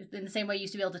farmer in the same way you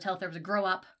used to be able to tell if there was a grow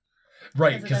up.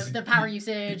 Right, because the power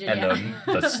usage and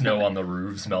the snow on the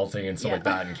roofs melting and stuff like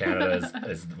that in Canada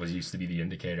was used to be the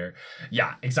indicator.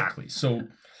 Yeah, exactly. So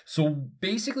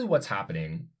basically what's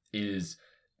happening is,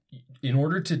 in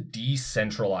order to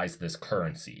decentralize this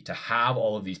currency, to have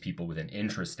all of these people with an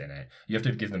interest in it, you have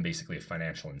to give them basically a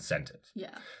financial incentive.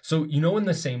 Yeah. So, you know, in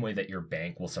the same way that your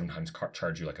bank will sometimes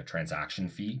charge you like a transaction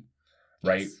fee,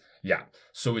 right? Yes. Yeah.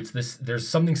 So there's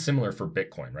something similar for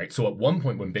Bitcoin, right? So at one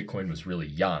point when Bitcoin was really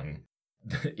young,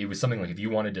 it was something like, if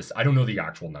you wanted to, I don't know the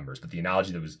actual numbers, but the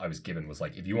analogy that I was given was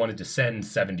like, if you wanted to send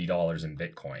 $70 in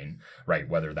Bitcoin, right,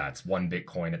 whether that's 1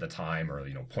 Bitcoin at the time or,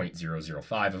 you know,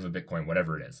 0.005 of a Bitcoin,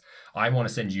 whatever it is, I want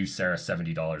to send you, Sarah,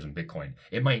 $70 in Bitcoin.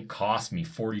 It might cost me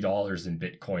 $40 in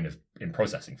Bitcoin in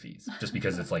processing fees, just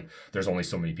because it's like, there's only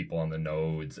so many people on the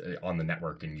nodes, on the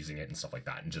network and using it and stuff like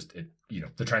that. And just,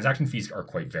 the transaction fees are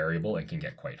quite variable and can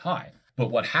get quite high. But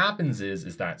what happens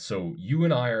is that, so you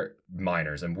and I are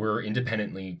miners, and we're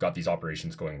independently got these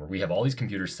operations going where we have all these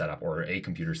computers set up, or a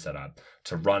computer set up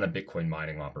to run a Bitcoin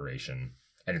mining operation,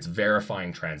 and it's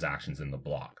verifying transactions in the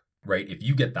block, right? If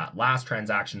you get that last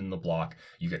transaction in the block,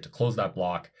 you get to close that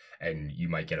block, and you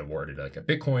might get awarded like a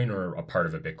Bitcoin or a part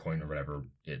of a Bitcoin or whatever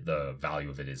the value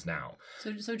of it is now.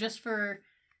 So just for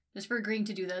agreeing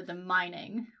to do the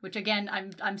mining, which again,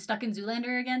 I'm stuck in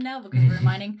Zoolander again now because we're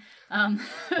mining. Oh,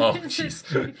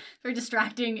 jeez. Very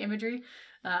distracting imagery.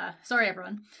 Sorry,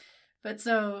 everyone. But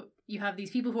so you have these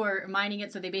people who are mining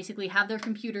it, so they basically have their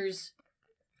computers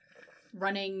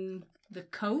running the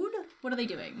code? What are they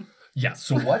doing? Yeah,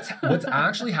 so what's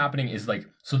actually happening is like,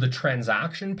 so the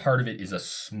transaction part of it is a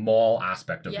small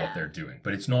aspect of what they're doing,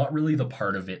 but it's not really the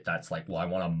part of it that's like, well, I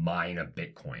want to mine a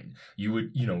Bitcoin.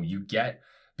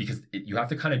 Because you have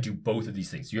to kind of do both of these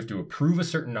things. You have to approve a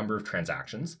certain number of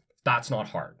transactions. That's not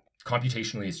hard.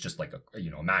 Computationally, it's just like a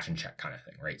match and check kind of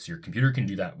thing, right? So your computer can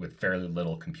do that with fairly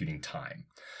little computing time.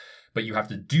 But you have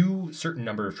to do a certain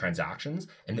number of transactions,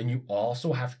 and then you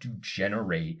also have to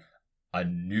generate a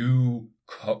new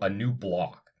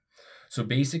block. So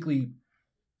basically,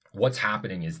 what's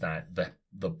happening is that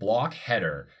the block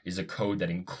header is a code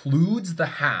that includes the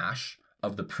hash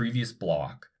of the previous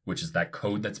block, which is that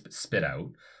code that's spit out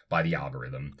by the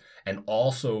algorithm, and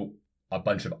also a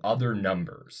bunch of other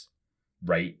numbers,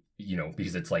 right?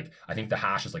 Because it's like, I think the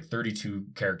hash is like 32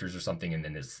 characters or something, and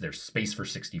then there's space for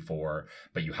 64,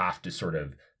 but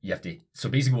so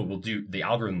basically what the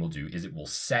algorithm will do is it will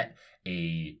set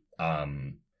a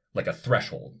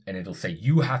threshold, and it'll say,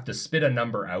 you have to spit a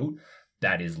number out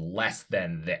that is less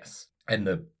than this. And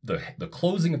the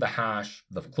closing of the hash,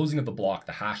 the closing of the block,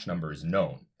 the hash number is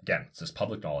known. Again, it's just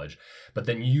public knowledge. But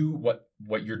then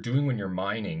what you're doing when you're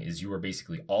mining is you are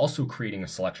basically also creating a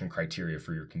selection criteria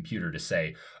for your computer to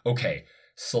say, okay,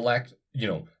 select,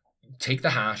 take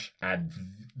the hash, add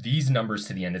these numbers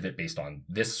to the end of it based on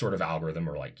this sort of algorithm,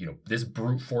 or like, this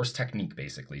brute force technique,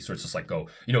 basically. So it's just like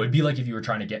it'd be like if you were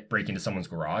trying to break into someone's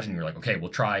garage and you're like, okay,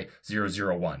 we'll try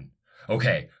 001.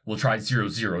 Okay, we'll try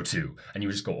 002, and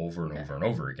you just go over and over and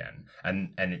over again.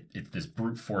 And it's this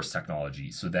brute force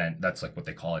technology. So then that's like what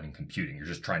they call it in computing. You're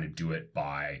just trying to do it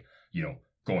by,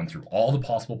 going through all the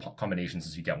possible combinations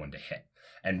as you get one to hit.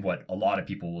 And what a lot of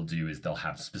people will do is they'll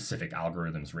have specific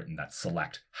algorithms written that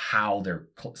select how they're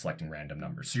selecting random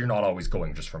numbers. So you're not always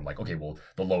going just from like, okay, well,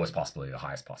 the lowest possibility, the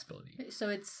highest possibility.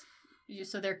 So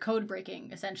they're code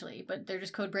breaking essentially, but they're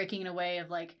just code breaking in a way of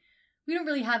like, we don't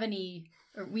really have any,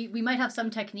 or we might have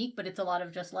some technique, but it's a lot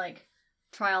of just like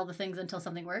try all the things until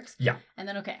something works. Yeah. And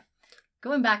then, okay,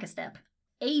 going back a step,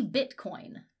 a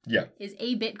Bitcoin. Yeah. Is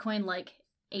a Bitcoin like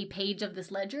a page of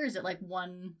this ledger? Is it like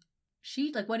one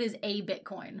sheet? Like, what is a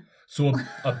Bitcoin? So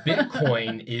a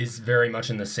Bitcoin is very much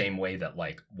in the same way that,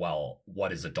 like, well,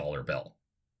 what is a dollar bill,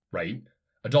 right?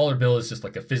 A dollar bill is just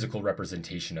like a physical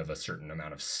representation of a certain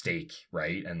amount of stake,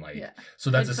 right? And like, so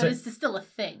that's but it's still a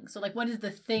thing. So like, what is the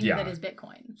thing that is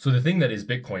Bitcoin? So the thing that is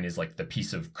Bitcoin is like the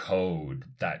piece of code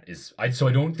that is, so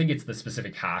I don't think it's the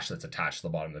specific hash that's attached to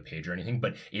the bottom of the page or anything,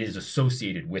 but it is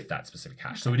associated with that specific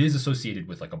hash. Okay. So it is associated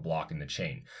with like a block in the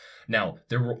chain. Now,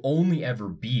 there will only ever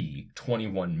be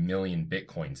 21 million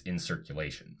Bitcoins in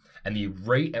circulation. And the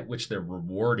rate at which they're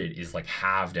rewarded is like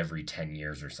halved every 10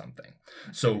 years or something.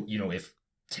 So, you know, if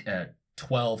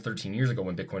 12, 13 years ago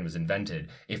when Bitcoin was invented,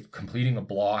 if completing a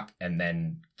block and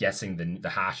then guessing the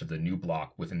hash of the new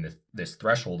block within this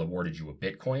threshold awarded you a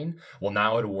Bitcoin, well,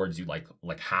 now it awards you like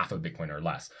half a Bitcoin or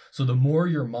less. So the more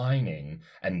you're mining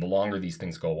and the longer these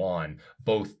things go on,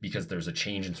 both because there's a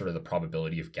change in sort of the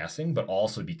probability of guessing, but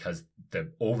also because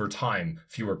over time,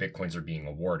 fewer Bitcoins are being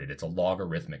awarded. It's a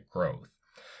logarithmic growth.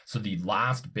 So the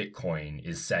last Bitcoin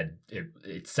is said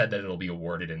that it'll be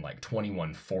awarded in like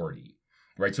 2140.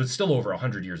 Right, so it's still over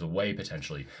 100 years away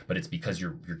potentially, but it's because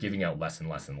you're giving out less and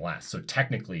less and less. So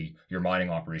technically, your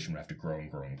mining operation would have to grow and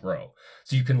grow and grow.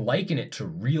 So you can liken it to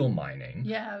real mining.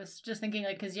 Yeah, I was just thinking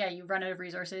like, because you run out of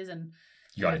resources and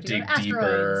you got to dig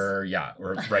deeper. Yeah,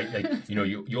 or right, like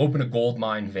you open a gold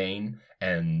mine vein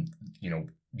and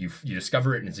you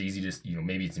discover it and it's easy to,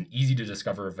 maybe it's an easy to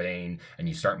discover vein and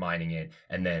you start mining it.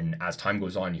 And then as time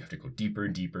goes on, you have to go deeper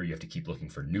and deeper. You have to keep looking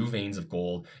for new veins of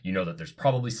gold. You know that there's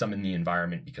probably some in the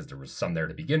environment because there was some there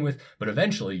to begin with, but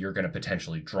eventually you're going to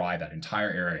potentially dry that entire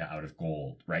area out of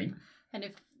gold, right? And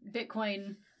if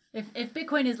Bitcoin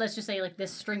is, let's just say like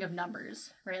this string of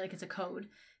numbers, right? Like it's a code,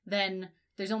 then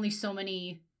there's only so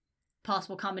many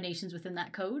possible combinations within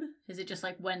that code. Is it just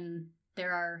like when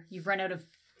you've run out of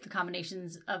the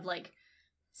combinations of like,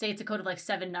 say it's a code of like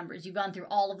 7 numbers. You've gone through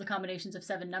all of the combinations of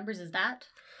 7 numbers. Is that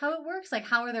how it works? Like,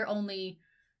 how are there only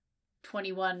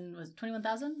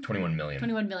 21,000? 21 million.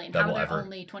 21 million. How are there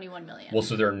only 21 million? Well,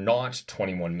 so there are not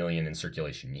 21 million in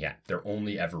circulation yet. There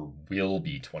only ever will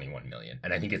be 21 million.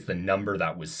 And I think it's the number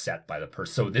that was set by the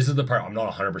person. So this is the part I'm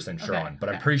not 100% sure on, but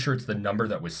I'm pretty sure it's the number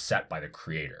that was set by the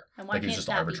creator. And why can't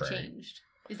that be changed?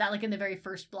 Is that like in the very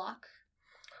first block?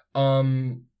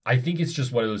 I think it's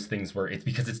just one of those things where it's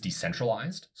because it's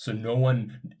decentralized. So no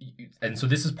one, and so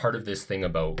this is part of this thing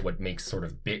about what makes sort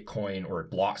of Bitcoin or a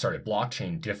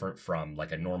blockchain different from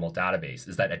like a normal database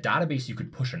is that a database you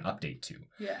could push an update to.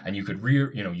 Yeah. And you could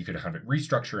you could have it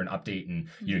restructure and update and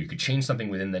you could change something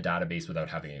within the database without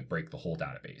having it break the whole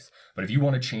database. But if you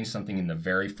want to change something in the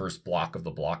very first block of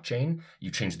the blockchain,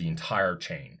 you change the entire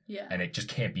chain. Yeah. And it just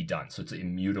can't be done. So it's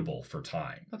immutable for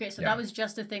time. Okay, so that was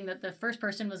just a thing that the first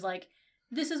person was like,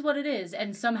 this is what it is,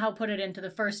 and somehow put it into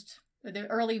the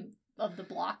early of the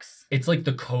blocks. It's like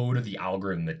the code of the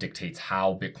algorithm that dictates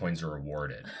how Bitcoins are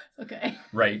awarded. Okay.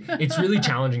 Right? It's really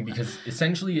challenging because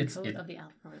essentially it's... Code of the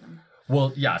algorithm.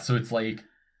 Well, yeah, so it's like...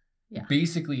 Yeah.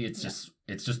 Basically, it's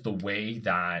just the way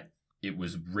that it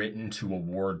was written to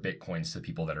award Bitcoins to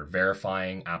people that are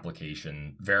verifying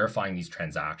these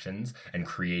transactions and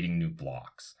creating new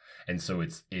blocks. And so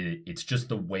it's just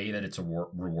the way that it's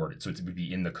rewarded. So it would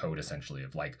be in the code essentially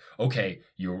of like, okay,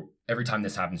 every time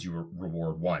this happens, you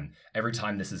reward 1. Every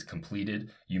time this is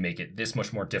completed, you make it this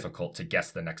much more difficult to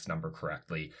guess the next number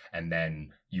correctly. And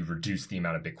then you reduce the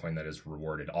amount of Bitcoin that is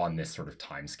rewarded on this sort of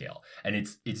time scale. And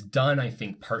it's done, I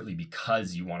think, partly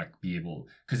because you want to be able,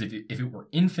 because if it were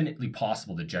infinitely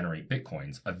possible to generate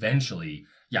Bitcoins, eventually,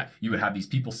 you would have these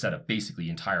people set up basically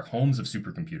entire homes of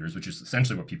supercomputers, which is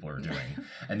essentially what people are doing.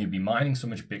 And they'd be mining so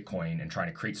much Bitcoin and trying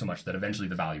to create so much that eventually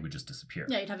the value would just disappear.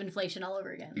 Yeah, you'd have inflation all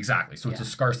over again. Exactly. So it's a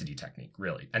scarcity technique,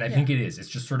 really. And I think it is. It's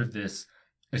just sort of this,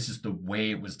 it's just the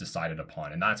way it was decided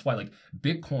upon. And that's why like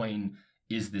Bitcoin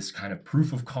is this kind of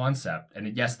proof of concept.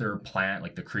 And yes, there are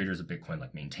like the creators of Bitcoin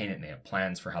like maintain it and they have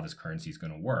plans for how this currency is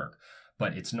going to work.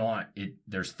 But it's not,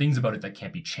 there's things about it that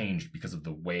can't be changed because of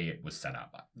the way it was set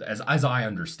up, as I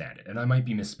understand it. And I might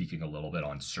be misspeaking a little bit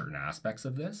on certain aspects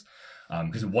of this,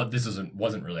 because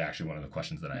wasn't really actually one of the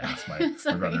questions that I asked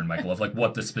my brother and Michael of like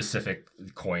what the specific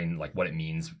coin, like what it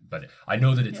means. But I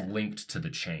know that it's linked to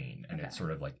the chain and it's sort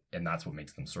of like, and that's what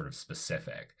makes them sort of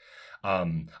specific.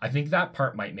 I think that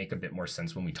part might make a bit more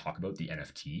sense when we talk about the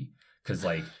NFT, because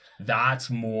like that is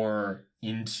more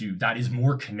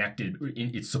connected.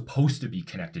 It's supposed to be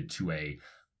connected to a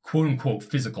quote unquote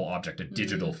physical object, a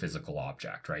digital physical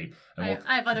object, right? And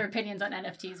I have other opinions on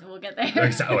NFTs, but we'll get there.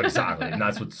 Exactly. And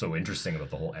that's what's so interesting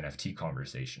about the whole NFT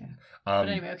conversation. But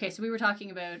anyway, okay, so we were talking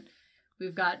about,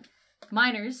 we've got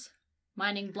miners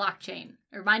mining blockchain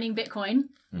or mining Bitcoin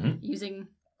using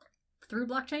through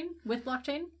blockchain, with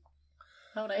blockchain?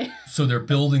 How would I? So they're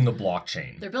building the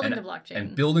blockchain. They're building the blockchain.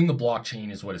 And building the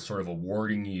blockchain is what is sort of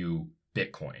awarding you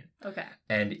Bitcoin. Okay.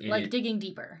 And digging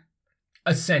deeper.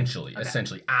 Essentially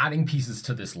adding pieces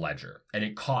to this ledger, and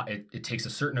it takes a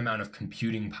certain amount of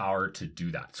computing power to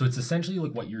do that. So it's essentially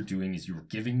like what you're doing is you're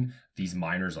giving these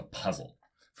miners a puzzle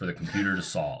for the computer to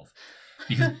solve.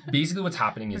 Because basically what's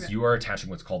happening is you are attaching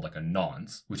what's called like a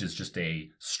nonce, which is just a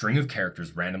string of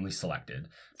characters randomly selected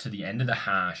to the end of the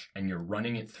hash, and you're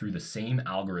running it through the same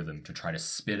algorithm to try to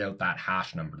spit out that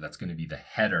hash number that's going to be the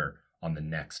header on the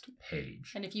next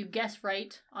page. And if you guess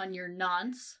right on your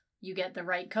nonce, you get the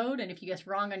right code, and if you guess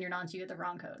wrong on your nonce, you get the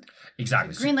wrong code.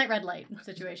 Exactly. Green light, red light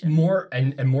situation. More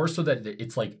and more so that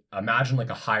it's like, imagine like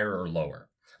a higher or lower.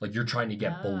 Like you're trying to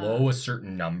get below a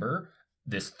certain number,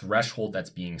 this threshold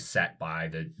that's being set by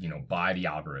the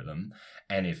algorithm.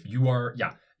 And if your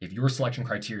selection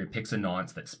criteria picks a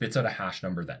nonce that spits out a hash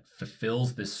number that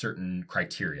fulfills this certain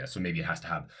criteria, so maybe it has to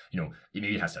have,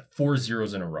 maybe it has to have 4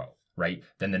 zeros in a row, right?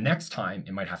 Then the next time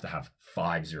it might have to have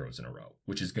 5 zeros in a row,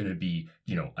 which is going to be,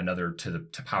 another to the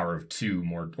power of 2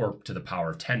 more, or to the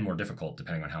power of 10 more difficult,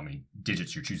 depending on how many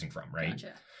digits you're choosing from, right?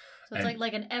 Gotcha. So it's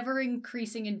like an ever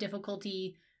increasing in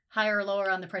difficulty, higher or lower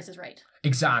on The Price is Right.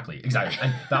 Exactly.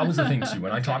 And that was the thing too.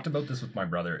 When I talked about this with my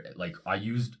brother, like I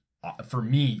used, for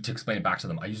me to explain it back to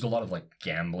them, I used a lot of like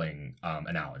gambling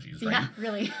analogies, right? Yeah,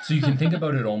 really. So you can think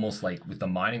about it almost like with the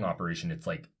mining operation,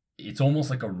 it's almost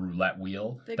like a roulette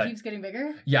wheel that keeps getting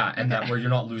bigger. Yeah, and that where you're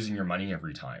not losing your money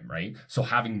every time, right? So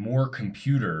having more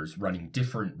computers running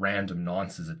different random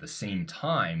nonces at the same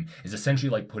time is essentially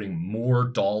like putting more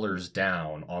dollars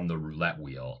down on the roulette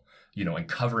wheel, and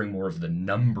covering more of the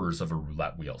numbers of a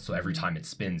roulette wheel. So every time it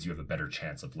spins, you have a better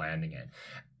chance of landing it.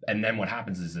 And then what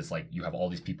happens is this, like, you have all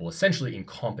these people essentially in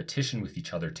competition with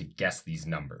each other to guess these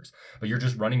numbers. But you're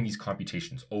just running these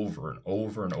computations over and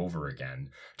over and over again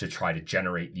to try to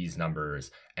generate these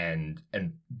numbers. And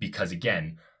because,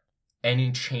 again,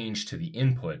 any change to the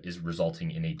input is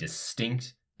resulting in a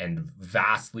distinct and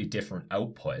vastly different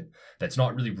output that's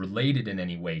not really related in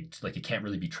any way. Like, it can't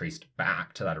really be traced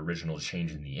back to that original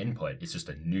change in the input. It's just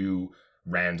a new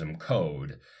random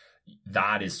code.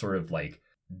 That is sort of like,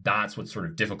 that's what's sort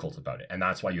of difficult about it. And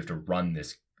that's why you have to run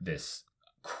this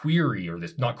query, or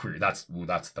this, not query, that's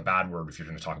the bad word if you're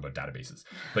going to talk about databases.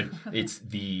 But it's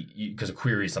because a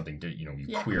query is something to, you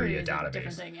query a database.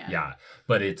 Different thing, yeah.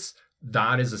 But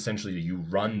that is essentially, you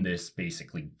run this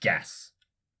basically guess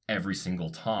every single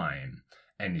time.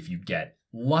 And if you get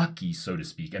lucky, so to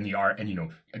speak, and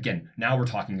again, now we're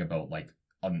talking about like,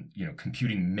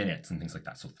 computing minutes and things like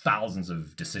that. So thousands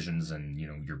of decisions, and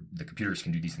the computers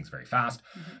can do these things very fast,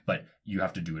 but you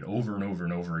have to do it over and over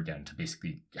and over again to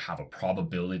basically have a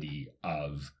probability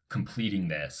of completing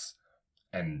this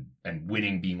and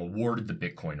winning, being awarded the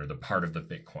Bitcoin or the part of the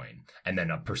Bitcoin, and then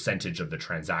a percentage of the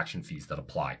transaction fees that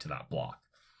apply to that block.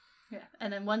 Yeah,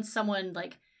 and then once someone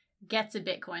like gets a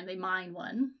Bitcoin, they mine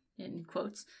one in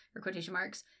quotes or quotation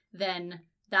marks, then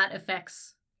that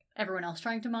affects everyone else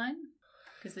trying to mine.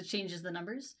 Because it changes the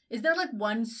numbers. Is there like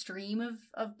one stream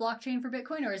of blockchain for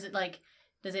Bitcoin, or is it like,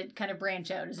 does it kind of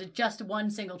branch out? Is it just one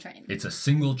single chain? It's a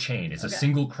single chain. It's a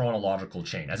single chronological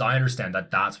chain. As I understand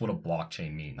that's what a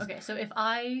blockchain means. Okay, so if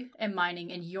I am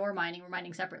mining and you're mining, we're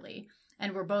mining separately,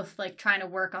 and we're both like trying to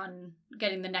work on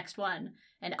getting the next one,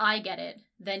 and I get it,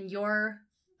 then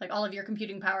all of your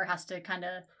computing power has to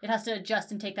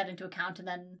adjust and take that into account, and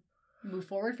then move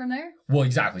forward from there? Well,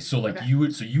 exactly. So you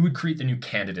would create the new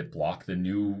candidate block, the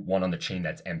new one on the chain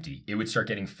that's empty. It would start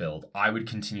getting filled. I would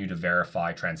continue to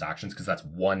verify transactions, because that's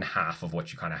one half of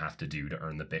what you kind of have to do to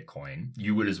earn the Bitcoin.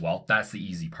 You would as well. That's the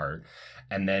easy part.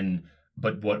 And then,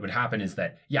 but what would happen is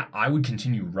that, I would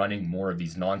continue running more of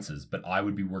these nonces, but I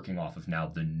would be working off of now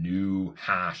the new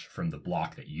hash from the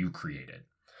block that you created.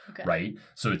 Okay. Right?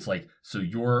 So it's like, so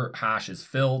your hash is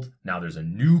filled, now there's a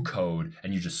new code,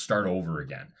 and you just start over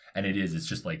again. And it's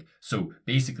just like, so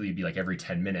basically it'd be like every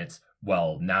 10 minutes,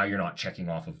 well, now you're not checking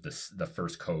off of the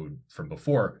first code from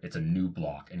before, it's a new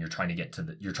block, and you're trying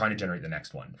to generate the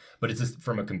next one. But it's just,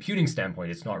 from a computing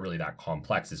standpoint, it's not really that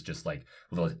complex. It's just like,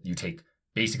 well, you're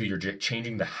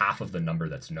changing the half of the number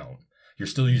that's known. You're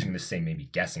still using the same maybe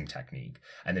guessing technique,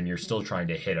 and then you're still trying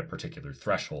to hit a particular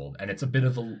threshold, and it's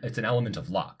an element of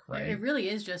luck, right? It really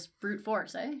is just brute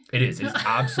force, eh? It's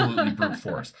absolutely brute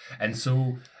force. And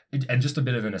so, and just a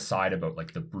bit of an aside about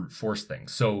like the brute force thing.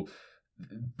 So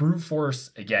brute force,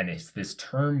 again, is this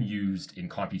term used in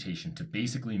computation to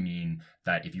basically mean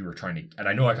that if you were trying to, and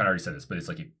I know I kind of already said this, but it's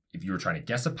like if you were trying to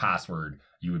guess a password,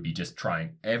 you would be just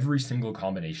trying every single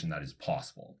combination that is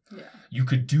possible. Yeah. You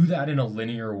could do that in a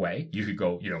linear way. You could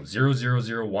go,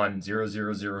 0001,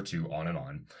 0002, on and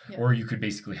on. Yeah. Or you could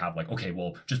basically have like, okay,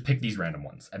 well, just pick these random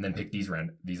ones and then pick these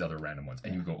other random ones.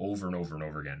 And you go over and over and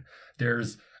over again.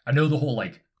 I know the whole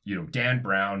like, Dan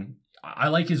Brown, I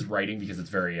like his writing because it's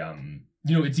very,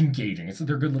 it's engaging.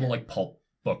 They're good little like pulp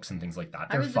books and things like that.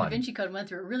 They're I read fun. the Da Vinci Code and went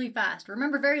through it really fast.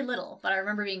 Remember very little, but I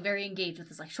remember being very engaged with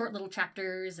this like short little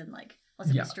chapters and like lots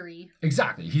of mystery.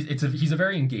 Exactly. He's a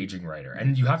very engaging writer,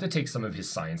 and you have to take some of his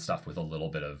science stuff with a little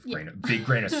bit of big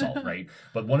grain of salt, right?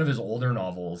 But one of his older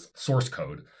novels, Source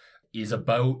Code, is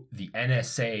about the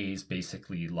NSA's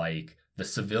basically like the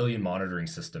civilian monitoring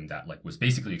system that like was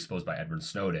basically exposed by Edward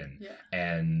Snowden,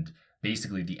 and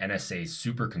basically the NSA's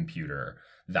supercomputer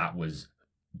that was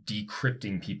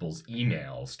decrypting people's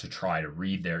emails to try to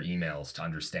read their emails to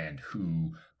understand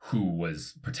who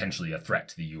was potentially a threat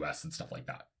to the US and stuff like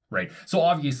that, right? So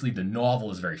obviously the novel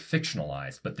is very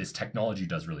fictionalized, but this technology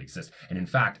does really exist. And in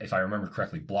fact, if I remember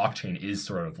correctly, blockchain is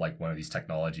sort of like one of these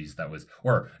technologies that was,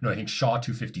 I think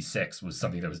SHA-256 was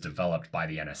something that was developed by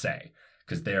the NSA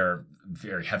because they're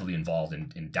very heavily involved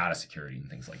in data security and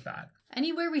things like that.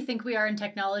 Anywhere we think we are in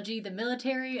technology, the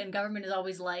military and government is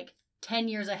always like 10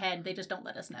 years ahead. They just don't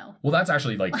let us know. Well, that's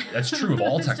actually that's true of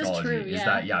all It's just technology. true, is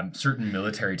yeah. that certain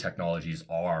military technologies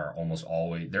are almost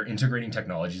always, they're integrating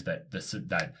technologies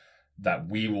that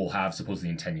we will have supposedly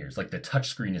in 10 years. Like the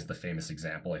touchscreen is the famous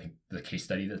example. I think the case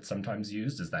study that's sometimes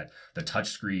used is that the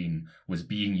touchscreen was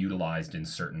being utilized in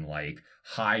certain like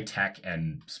high tech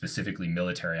and specifically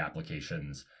military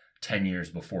applications 10 years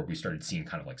before we started seeing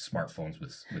kind of like smartphones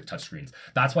with touchscreens.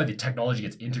 That's why the technology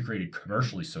gets integrated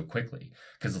commercially so quickly.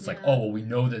 Because it's like, oh, well, we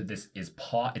know that this is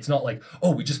it's not like,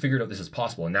 oh, we just figured out this is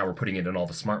possible and now we're putting it in all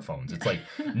the smartphones. It's like,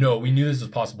 no, we knew this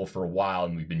was possible for a while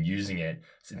and we've been using it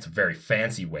in some very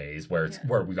fancy ways where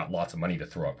we got lots of money to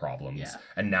throw at problems. Yeah.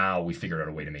 And now we figured out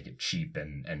a way to make it cheap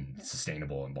and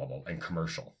sustainable and blah, blah, and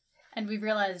commercial. And we've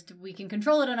realized we can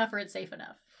control it enough or it's safe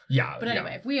enough. Yeah. But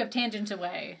anyway, we have tangent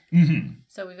away. Mm-hmm.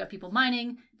 So we've got people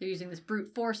mining. They're using this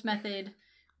brute force method,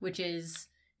 which is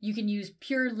you can use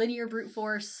pure linear brute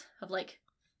force of like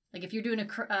if you're doing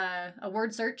a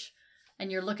word search and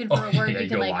you're looking for a word, you can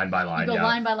go line by line. You go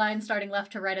line by line, starting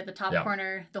left to right at the top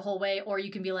corner the whole way, or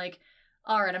you can be like,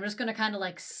 all right, I'm just gonna kind of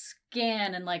like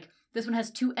scan and like. This one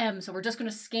has 2 M's, so we're just going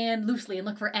to scan loosely and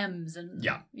look for M's. And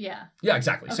yeah,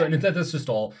 exactly. Okay. So and that's just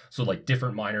all. So like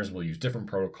different miners will use different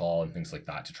protocol and things like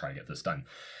that to try to get this done.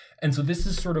 And so this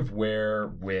is sort of where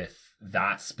with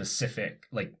that specific,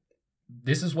 like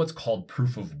this is what's called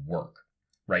proof of work,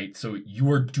 right? So you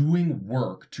are doing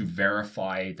work to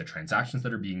verify the transactions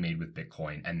that are being made with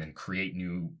Bitcoin and then create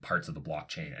new parts of the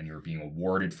blockchain, and you're being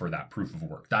awarded for that proof of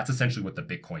work. That's essentially what the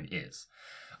Bitcoin is.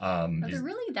 Are there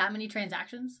really that many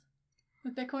transactions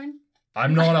with Bitcoin?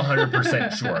 I'm not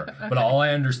 100% sure, but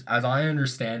as I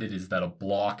understand it is that a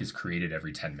block is created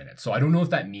every 10 minutes. So I don't know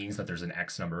if that means that there's an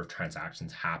X number of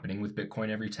transactions happening with Bitcoin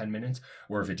every 10 minutes,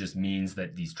 or if it just means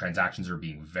that these transactions are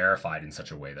being verified in such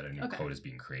a way that a new code is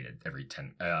being created every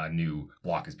new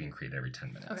block is being created every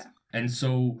 10 minutes. Okay. And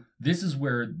so this is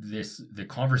where the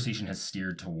conversation has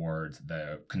steered towards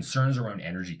the concerns around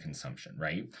energy consumption,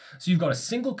 right? So you've got a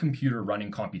single computer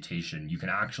running computation. You can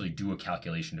actually do a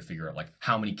calculation to figure out like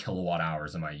how many kilowatt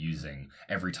hours am I using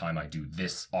every time I do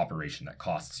this operation that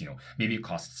costs, maybe it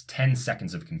costs 10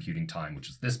 seconds of computing time, which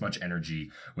is this much energy,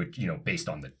 which, based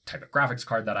on the type of graphics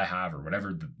card that I have or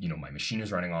whatever, my machine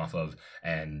is running off of,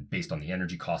 and based on the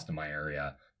energy cost in my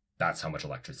area, that's how much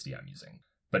electricity I'm using.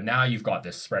 But now you've got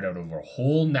this spread out over a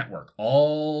whole network,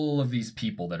 all of these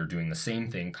people that are doing the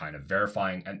same thing, kind of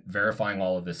verifying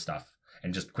all of this stuff.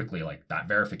 And just quickly, like that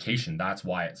verification, that's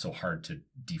why it's so hard to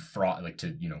defraud, like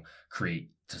to,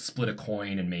 to split a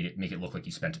coin and make it look like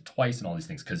you spent it twice and all these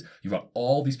things, because you've got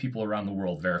all these people around the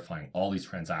world verifying all these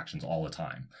transactions all the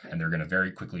time, and they're going to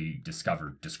very quickly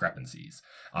discover discrepancies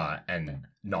and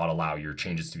not allow your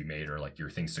changes to be made or like your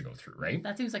things to go through, right?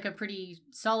 That seems like a pretty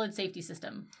solid safety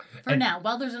system for now,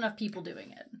 while there's enough people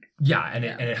doing it. Yeah, and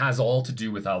it has all to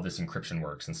do with how this encryption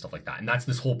works and stuff like that. And that's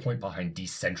this whole point behind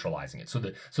decentralizing it, so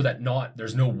that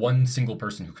there's no one single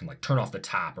person who can like turn off the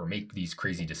tap or make these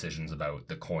crazy decisions about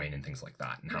the coin and things like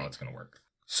that and how it's going to work.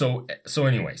 So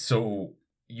anyway,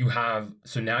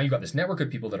 so now you've got this network of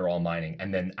people that are all mining,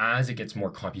 and then as it gets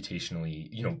more computationally,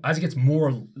 as it gets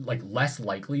more like less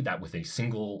likely that with a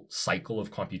single cycle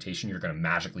of computation you're going to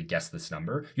magically guess this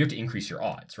number, you have to increase your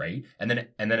odds, right? And then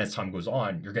as time goes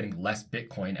on, you're getting less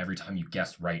Bitcoin every time you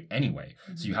guess right anyway.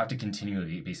 Mm-hmm. So you have to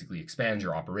continually basically expand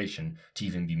your operation to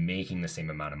even be making the same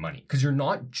amount of money, because you're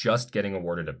not just getting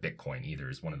awarded a Bitcoin either,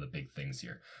 is one of the big things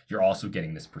here. You're also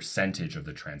getting this percentage of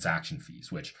the transaction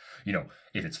fees, which,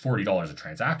 if it's $40 a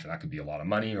transaction, that could be a lot of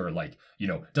money, or like,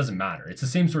 it doesn't matter. It's the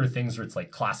same sort of things where it's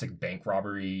like classic bank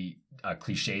robbery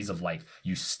cliches of like,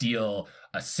 you steal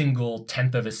a single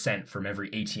 1/10 of a cent from every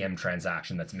ATM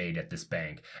transaction that's made at this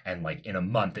bank, and like in a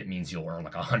month it means you'll earn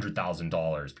like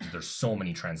 $100,000 because there's so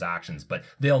many transactions, but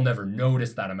they'll never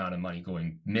notice that amount of money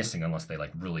going missing unless they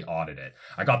like really audit it.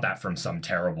 I got that from some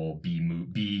terrible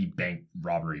B bank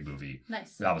robbery movie.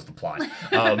 Nice. That was the plot.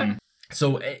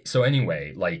 So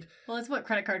anyway, like, well, it's what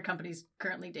credit card companies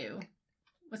currently do,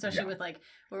 especially with like,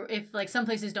 or if like some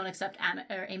places don't accept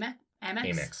Amex.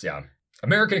 Amex, yeah.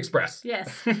 American Express.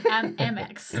 Yes,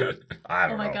 Amex. I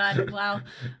don't know. Oh my God, wow.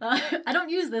 I don't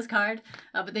use this card,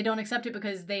 but they don't accept it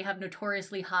because they have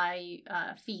notoriously high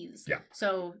fees. Yeah.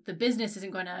 So the business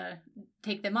isn't going to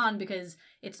take them on because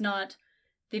it's not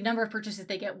the number of purchases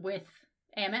they get with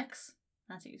Amex.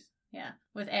 That's used. Yeah,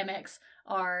 with Amex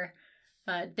are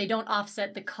they don't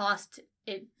offset the cost.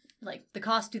 The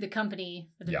cost to the company,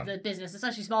 the business,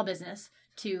 especially small business,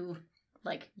 to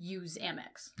like use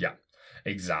Amex. Yeah.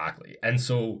 Exactly. And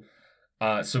so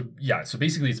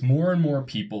basically it's more and more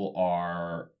people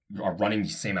are running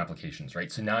these same applications,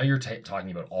 right? So now you're talking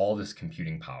about all this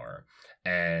computing power,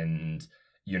 and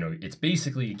it's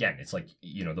basically, again, it's like,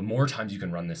 the more times you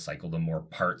can run this cycle, the more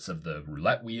parts of the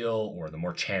roulette wheel, or the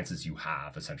more chances you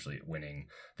have essentially at winning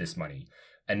this money.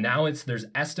 And now there's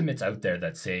estimates out there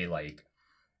that say like,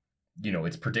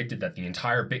 it's predicted that the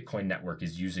entire Bitcoin network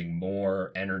is using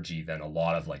more energy than a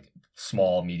lot of like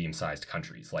small, medium-sized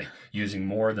countries, like using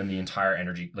more than the entire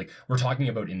energy. Like we're talking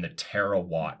about in the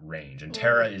terawatt range, and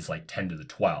tera is like 10 to the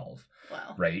 12.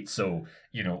 Wow. Right. So,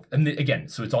 and again,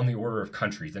 so it's on the order of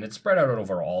countries, and it's spread out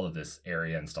over all of this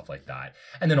area and stuff like that.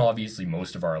 And then obviously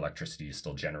most of our electricity is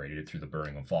still generated through the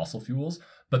burning of fossil fuels,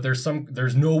 but there's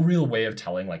no real way of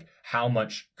telling like how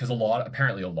much, because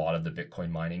apparently a lot of the Bitcoin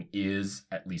mining is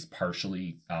at least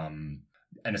partially,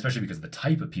 and especially because the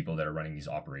type of people that are running these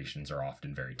operations are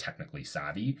often very technically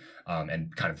savvy,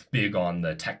 and kind of big on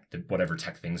the tech, whatever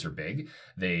tech things are big.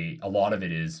 A lot of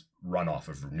it is run off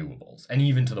of renewables, and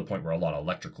even to the point where a lot of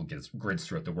electrical grids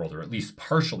throughout the world are at least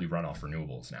partially run off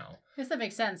renewables now. I guess that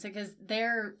makes sense, because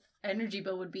their energy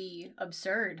bill would be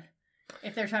absurd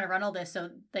if they're trying to run all this.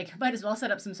 So they might as well set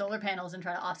up some solar panels and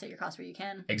try to offset your costs where you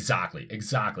can. Exactly.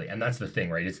 And that's the thing,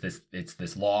 right? It's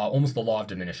this law, almost the law of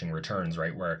diminishing returns,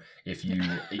 right? Where if you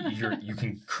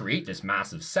can create this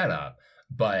massive setup,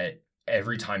 but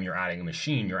every time you're adding a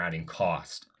machine, you're adding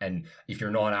cost. And if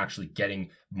you're not actually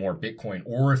getting more Bitcoin,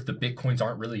 or if the Bitcoins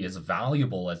aren't really as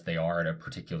valuable as they are at a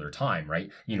particular time, right?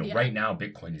 Right now,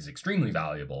 Bitcoin is extremely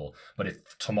valuable. But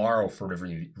if tomorrow, for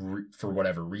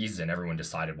whatever reason, everyone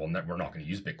decided, well, we're not going to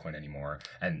use Bitcoin anymore,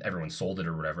 and everyone sold it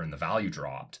or whatever, and the value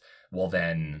dropped, well,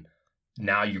 then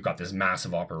now you've got this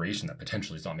massive operation that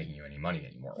potentially is not making you any money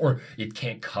anymore, or it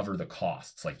can't cover the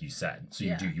costs, like you said. So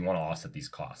you want to offset these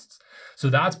costs. So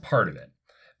that's part of it.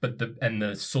 But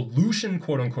the solution,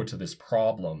 quote unquote, to this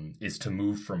problem is to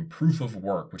move from proof of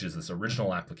work, which is this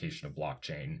original application of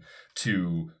blockchain,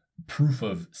 to proof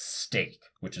of stake,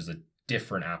 which is a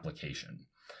different application.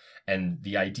 And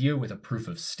the idea with a proof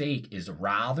of stake is,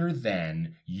 rather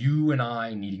than you and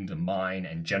I needing to mine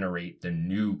and generate the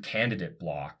new candidate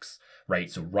blocks, right?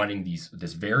 So running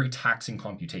this very taxing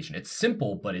computation. It's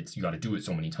simple, but you got to do it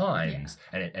so many times,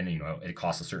 and it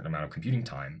costs a certain amount of computing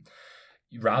time.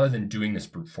 Rather than doing this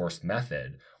brute force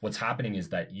method, what's happening is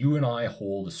that you and I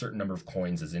hold a certain number of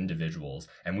coins as individuals,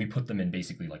 and we put them in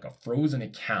basically like a frozen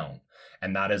account,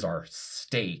 and that is our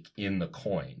stake in the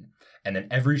coin. And then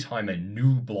every time a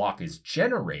new block is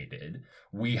generated,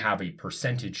 we have a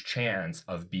percentage chance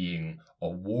of being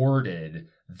awarded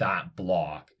that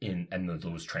block and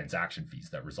those transaction fees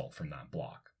that result from that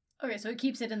block. Okay, so it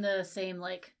keeps it in the same,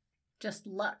 like, just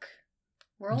luck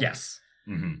world? Yes.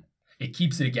 Mm-hmm. It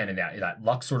keeps it, again, in that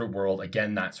luck sort of world.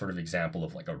 Again, that sort of example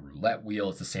of like a roulette wheel.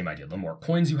 It's the same idea. The more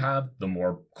coins you have, the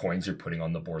more coins you're putting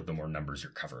on the board, the more numbers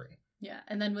you're covering. Yeah,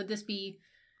 and then would this be,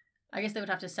 I guess they would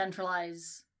have to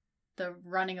centralize the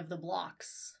running of the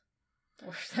blocks.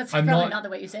 That's I'm probably not- not the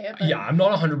way you say it. But Yeah, I'm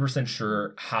not 100%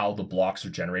 sure how the blocks are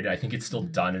generated. I think it's still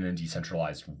done in a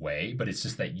decentralized way, but it's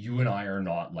just that you and I are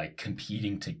not like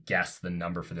competing to guess the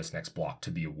number for this next block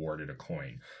to be awarded a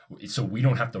coin. So we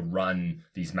don't have to run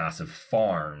these massive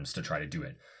farms to try to do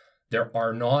it. There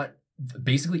are not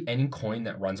basically any coin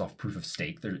that runs off proof of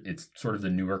stake. It's sort of the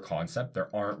newer concept.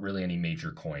 There aren't really any major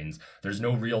coins. There's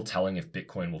no real telling if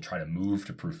Bitcoin will try to move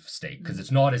to proof of stake because it's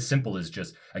not as simple as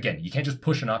just, again, you can't just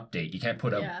push an update. You can't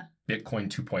put out Bitcoin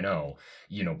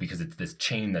 2.0, because it's this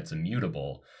chain that's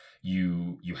immutable.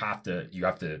 You have to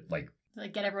like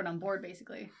get everyone on board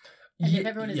basically. And if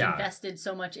everyone is invested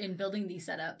so much in building these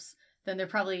setups, then they're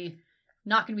probably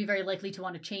not going to be very likely to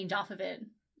want to change off of it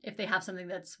if they have something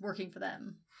that's working for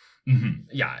them. Mm-hmm.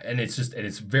 Yeah, and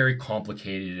it's very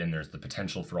complicated, and there's the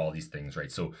potential for all these things,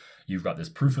 right? So you've got this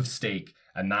proof of stake,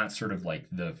 and that's sort of like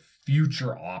the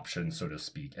future option, so to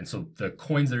speak. And so the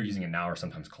coins that are using it now are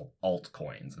sometimes called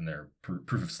altcoins, and they're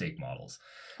proof of stake models.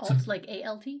 Like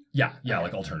ALT? Yeah,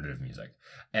 like alternative music,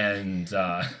 and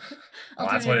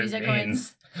that's what it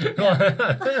means.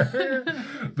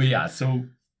 But yeah, so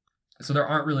there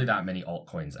aren't really that many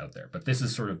altcoins out there, but this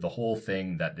is sort of the whole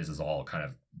thing that this is all kind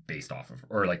of based off of,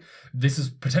 or like this is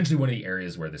potentially one of the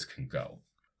areas where this can go.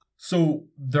 So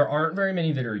there aren't very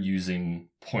many that are using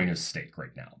point of stake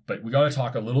right now, but we got to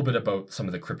talk a little bit about some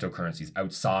of the cryptocurrencies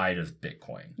outside of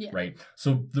Bitcoin, right?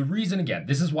 So the reason, again,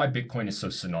 this is why Bitcoin is so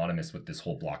synonymous with this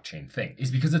whole blockchain thing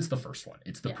is because it's the first one.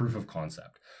 It's the proof of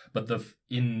concept. But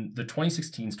in the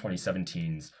 2016s,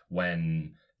 2017s,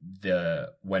 when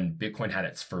Bitcoin had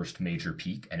its first major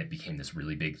peak and it became this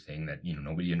really big thing that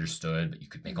nobody understood, but you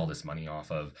could make all this money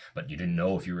off of, but you didn't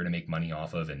know if you were going to make money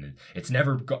off of, and it's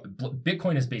never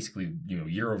Bitcoin has basically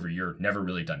year over year never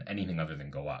really done anything other than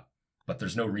go up. But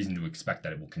there's no reason to expect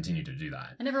that it will continue to do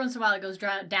that. And every once in a while it goes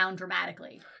down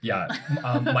dramatically. Yeah,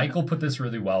 Michael put this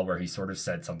really well, where he sort of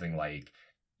said something like,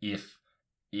 if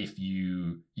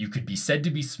you could be said to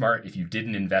be smart if you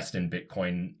didn't invest in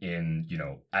Bitcoin in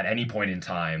at any point in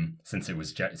time since it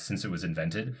was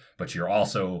invented, but you're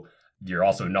also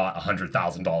not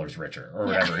 $100,000 richer or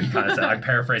whatever he kind of said. I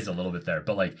paraphrased a little bit there,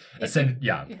 but like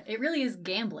it really is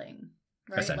gambling,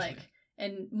 right? Like,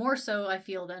 and more so I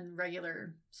feel than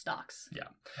regular stocks. Yeah.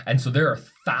 And so there are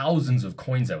thousands of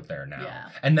coins out there now. Yeah.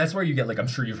 And that's where you get, like, I'm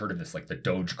sure you've heard of this, like the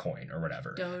Dogecoin or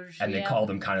whatever. And they call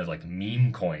them kind of like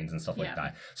meme coins and stuff like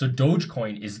that. So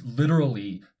Dogecoin is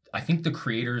literally, I think the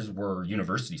creators were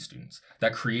university students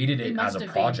that created it as a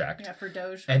project. For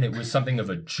Doge. And it was something of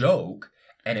a joke.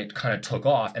 And it kind of took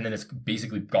off, and then it's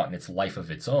basically gotten its life of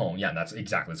its own. Yeah, and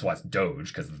that's why it's Doge,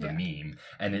 because of the meme.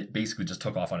 And it basically just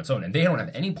took off on its own. And they don't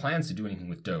have any plans to do anything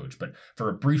with Doge. But for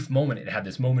a brief moment, it had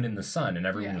this moment in the sun, and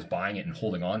everyone was buying it and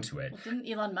holding on to it. Well, didn't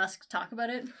Elon Musk talk about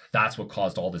it? That's what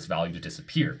caused all this value to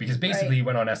disappear. Because basically he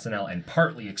went on SNL and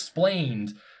partly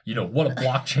explained what a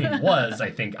blockchain was. I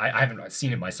think I haven't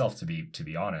seen it myself, to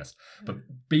be honest, but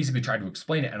basically tried to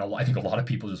explain it, and I think a lot of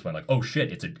people just went like, "Oh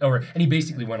shit, and he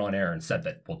basically went on air and said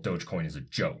that Dogecoin is a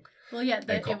joke." Well, yeah,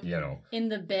 in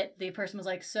the bit, the person was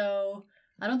like, "So."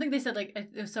 I don't think they said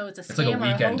so it's a scam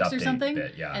like a or a hoax or something.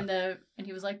 Bit, yeah. And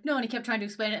he was like, no, and he kept trying to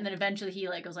explain it, and then eventually he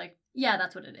was like, yeah,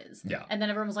 that's what it is. Yeah. And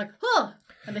then everyone was like, huh,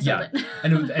 and they sold it.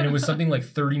 and it was something like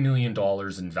 $30 million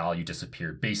in value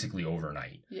disappeared basically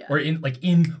overnight. Yeah. Or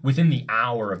within the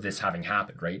hour of this having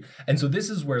happened, right? And so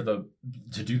this is where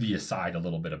to do the aside a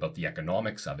little bit about the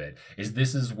economics of it,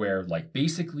 this is where like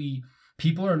basically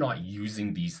people are not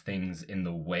using these things in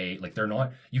the way, like they're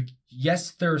not, yes,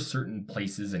 there are certain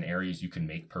places and areas you can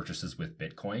make purchases with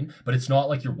Bitcoin, but it's not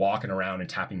like you're walking around and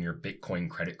tapping your Bitcoin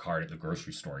credit card at the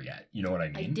grocery store yet. You know what I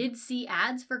mean? I did see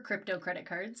ads for crypto credit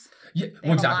cards. Yeah,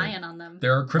 they exactly. A lion on them.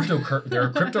 There are crypto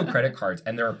credit cards,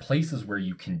 and there are places where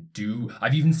you can do,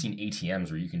 I've even seen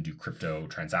ATMs where you can do crypto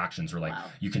transactions, or like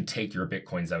you can take your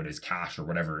Bitcoins out as cash or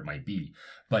whatever it might be.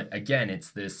 But again,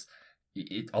 it's this,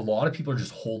 a lot of people are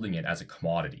just holding it as a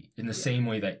commodity in the same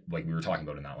way that, like we were talking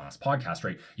about in that last podcast,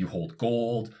 right? You hold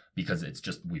gold because it's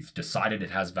just, we've decided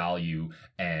it has value,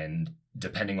 and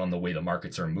depending on the way the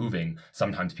markets are moving,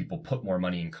 sometimes people put more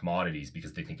money in commodities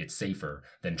because they think it's safer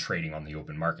than trading on the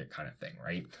open market kind of thing,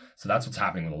 right? So that's what's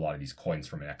happening with a lot of these coins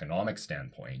from an economic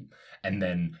standpoint. And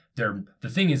then the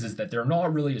thing is that they're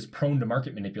not really as prone to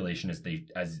market manipulation as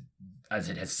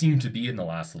it has seemed to be in the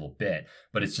last little bit,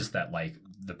 but it's just that like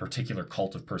the particular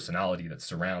cult of personality that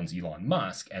surrounds Elon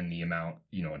Musk, and the amount,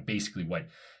 and basically what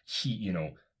he,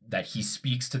 that he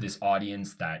speaks to this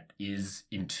audience that is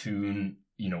in tune,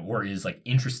 or is like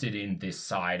interested in this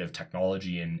side of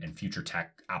technology and future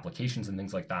tech applications and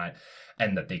things like that.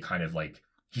 And that they kind of like,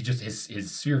 he just,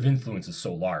 his sphere of influence is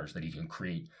so large that he can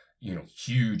create,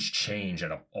 huge change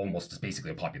at almost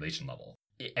basically a population level.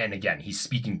 And again, he's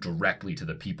speaking directly to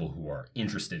the people who are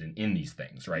interested in these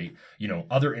things, right?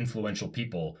 Other influential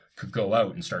people could go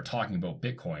out and start talking about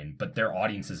Bitcoin, but their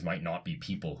audiences might not be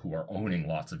people who are owning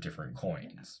lots of different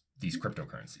coins, these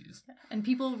cryptocurrencies. And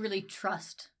people really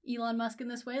trust Elon Musk in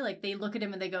this way. Like, they look at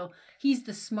him and they go, he's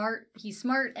smart,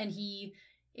 and he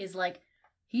is like,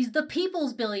 he's the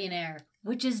people's billionaire,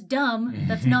 which is dumb.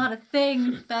 That's not a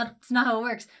thing. That's not how it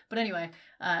works. But anyway,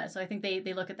 so I think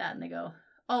they look at that and they go,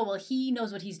 oh, well, he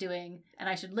knows what he's doing, and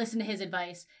I should listen to his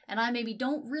advice. And I maybe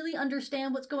don't really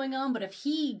understand what's going on, but if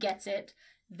he gets it,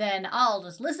 then I'll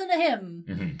just listen to him.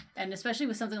 Mm-hmm. And especially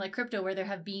with something like crypto, where there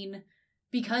have been,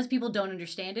 because people don't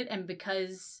understand it, and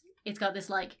because it's got this,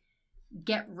 like,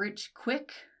 get rich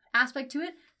quick aspect to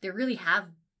it,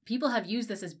 people have used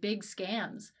this as big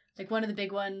scams. Like, one of the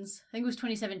big ones, I think it was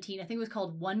 2017, I think it was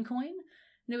called OneCoin.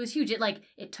 And it was huge.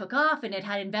 It took off, and it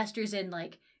had investors in,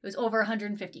 like, it was over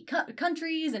 150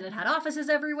 countries, and it had offices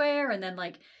everywhere. And then,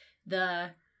 like,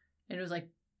 it was like,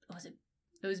 what was it?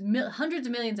 It was hundreds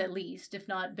of millions at least, if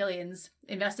not billions,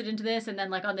 invested into this. And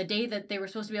then, like, on the day that they were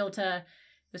supposed to be able to, it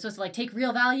was supposed to, like, take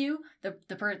real value,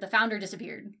 the founder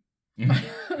disappeared.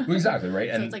 Exactly, right?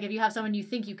 So it's like, if you have someone you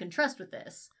think you can trust with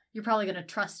this, you're probably going to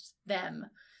trust them,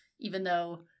 even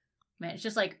though, man, it's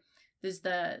just like, there's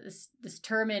this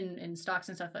term in stocks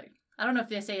and stuff, like, I don't know if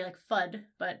they say, like, FUD,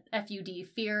 but FUD,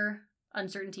 fear,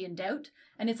 uncertainty, and doubt.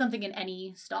 And it's something in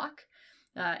any stock.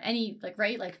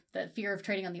 Right? Like, the fear of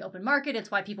trading on the open market. It's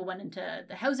why people went into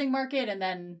the housing market, and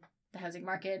then the housing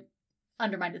market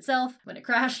undermined itself when it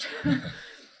crashed.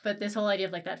 But this whole idea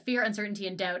of, like, that fear, uncertainty,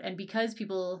 and doubt. And because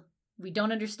we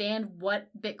don't understand what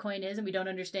Bitcoin is, and we don't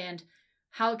understand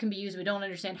how it can be used, we don't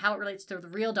understand how it relates to the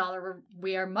real dollar,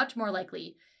 we are much more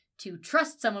likely to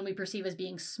trust someone we perceive as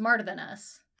being smarter than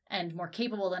us and more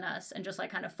capable than us, and just,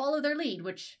 like, kind of follow their lead,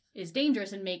 which is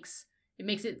dangerous and makes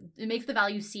the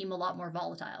value seem a lot more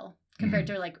volatile compared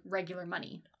to, like, regular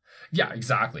money. Yeah,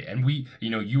 exactly. And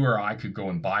you or I could go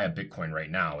and buy a Bitcoin right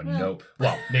now and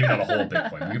maybe not a whole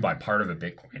Bitcoin. We could buy part of a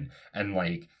Bitcoin and,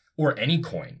 like, or any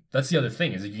coin. That's the other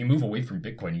thing, is if you move away from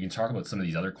Bitcoin, you can talk about some of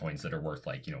these other coins that are worth,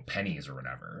 like, pennies or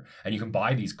whatever. And you can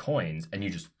buy these coins and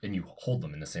you hold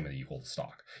them in the same way that you hold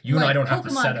stock. You and I don't have to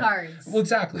set up cards. Well,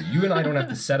 exactly. You and I don't have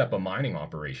to set up a mining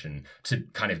operation to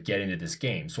kind of get into this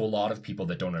game. So a lot of people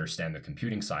that don't understand the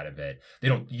computing side of it,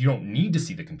 you don't need to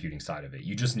see the computing side of it.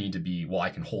 You just need to be, well,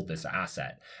 I can hold this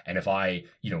asset. And if I,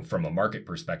 from a market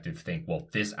perspective, think, well,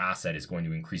 this asset is going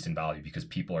to increase in value because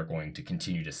people are going to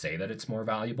continue to say that it's more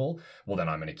valuable, well, then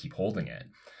I'm going to keep holding it.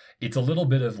 It's a little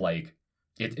bit of, like,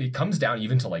 it comes down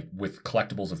even to, like, with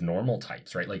collectibles of normal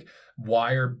types, right? Like,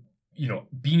 why are,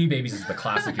 Beanie Babies is the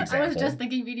classic example. I was just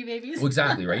thinking Beanie Babies. Well,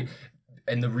 exactly, right?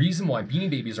 And the reason why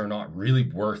Beanie Babies are not really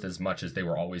worth as much as they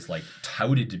were always, like,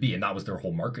 touted to be, and that was their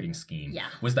whole marketing scheme,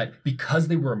 was that because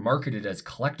they were marketed as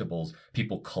collectibles,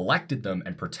 people collected them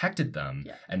and protected them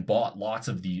and bought lots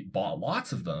of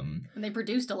them. And they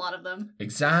produced a lot of them.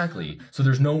 Exactly. So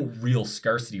there's no real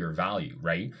scarcity or value,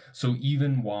 right? So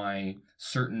even why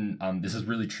certain this is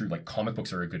really true, like, comic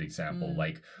books are a good example,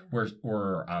 like, where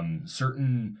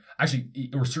certain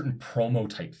promo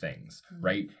type things,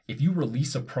 right? If you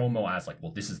release a promo as, like,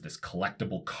 well, this is this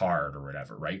collectible card or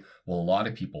whatever, right? Well, a lot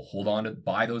of people hold on to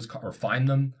buy those or find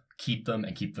them, keep them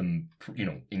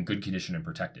in good condition and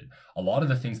protected. A lot of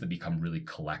the things that become really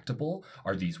collectible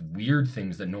are these weird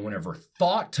things that no one ever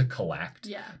thought to collect.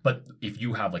 Yeah. But if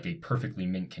you have, like, a perfectly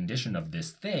mint condition of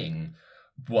this thing,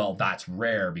 well, that's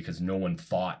rare because no one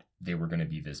thought they were going to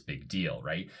be this big deal,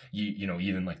 right?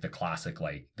 Even, like, the classic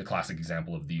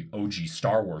example of the OG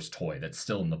Star Wars toy that's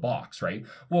still in the box, right?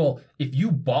 Well, if you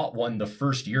bought one the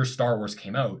first year Star Wars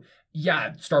came out,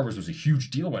 yeah, Star Wars was a huge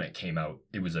deal when it came out.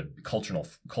 It was a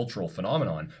cultural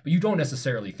phenomenon, but you don't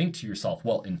necessarily think to yourself,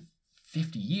 well, in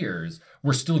 50 years,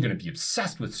 we're still going to be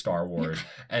obsessed with Star Wars,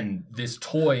 and this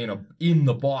toy in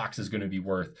the box is going to be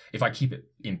worth, if I keep it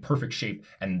in perfect shape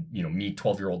and, me,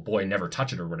 12-year-old boy, never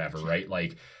touch it or whatever, right?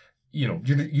 Like, you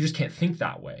just can't think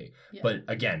that way. Yeah. But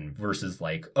again, versus,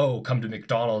 like, oh, come to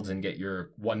McDonald's and get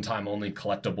your one-time only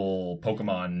collectible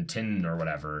Pokemon tin or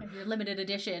whatever. Your limited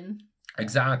edition.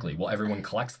 Exactly. Well, everyone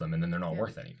collects them, and then they're not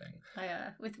worth anything.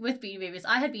 With Beanie Babies,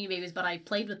 I had Beanie Babies, but I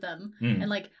played with them, and,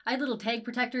 like, I had little tag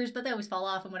protectors, but they always fall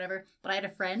off and whatever. But I had a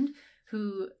friend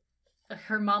who,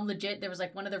 her mom legit, there was,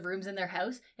 like, one of the rooms in their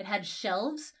house, it had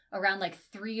shelves around, like,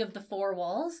 3 of the 4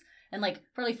 walls, and, like,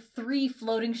 probably 3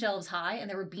 floating shelves high, and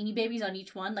there were Beanie Babies on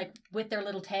each one, like, with their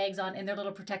little tags on and their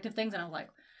little protective things, and I was like,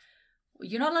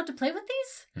 you're not allowed to play with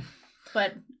these?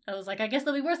 But I was like, I guess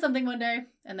they'll be worth something one day,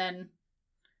 and then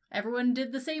everyone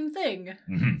did the same thing.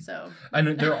 Mm-hmm. So,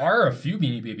 and there are a few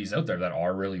Beanie Babies out there that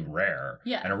are really rare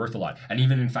and are worth a lot. And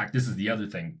even, in fact, this is the other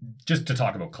thing, just to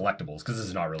talk about collectibles, because this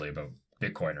is not really about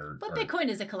Bitcoin But Bitcoin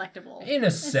is a collectible. In a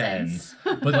sense.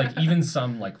 But like even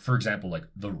some, like, for example, like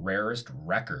the rarest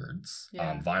records,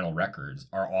 vinyl records,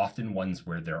 are often ones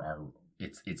where there are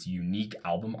it's unique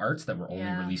album arts that were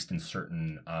only released in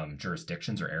certain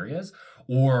jurisdictions or areas,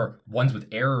 or ones with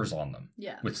errors on them,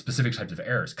 with specific types of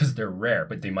errors, because they're rare,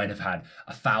 but they might have had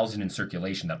 1,000 in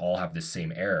circulation that all have this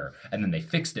same error, and then they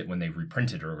fixed it when they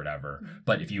reprinted or whatever. Mm-hmm.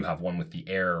 But if you have one with the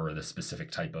error or the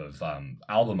specific type of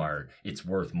album art, it's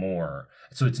worth more.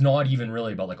 So it's not even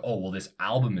really about like, oh, well, this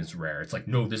album is rare. It's like,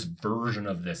 no, this version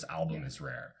of this album is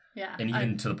rare. Yeah. And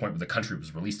even to the point where the country it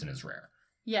was released in is rare.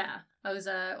 Yeah. I was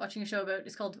watching a show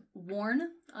it's called Worn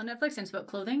on Netflix, and it's about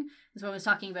clothing. This woman was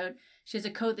talking about, she has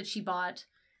a coat that she bought,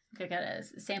 like at a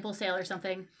sample sale or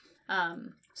something.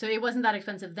 So it wasn't that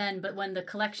expensive then, but when the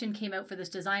collection came out for this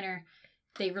designer,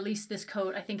 they released this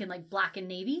coat, I think in like black and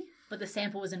navy, but the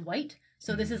sample was in white.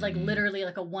 So this is like literally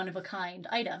like a one-of-a-kind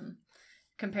item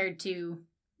compared to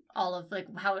all of like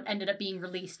how it ended up being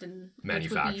released and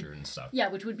manufactured and stuff. Yeah,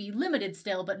 which would be limited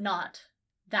still, but not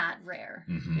that rare.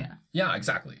 Mm-hmm. Yeah,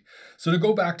 exactly. So to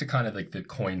go back to kind of like the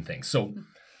coin thing. So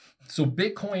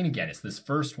Bitcoin, again, it's this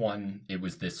first one. It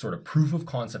was this sort of proof of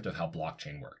concept of how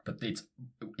blockchain worked, but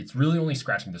it's really only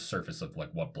scratching the surface of like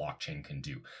what blockchain can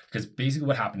do. Because basically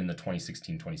what happened in the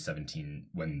 2016, 2017,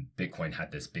 when Bitcoin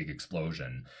had this big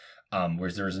explosion,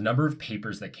 whereas there was a number of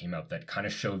papers that came out that kind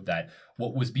of showed that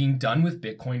what was being done with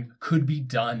Bitcoin could be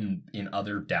done in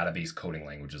other database coding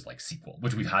languages like SQL,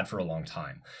 which we've had for a long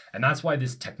time. And that's why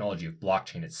this technology of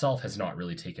blockchain itself has not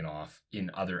really taken off in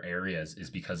other areas,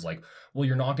 is because like, well,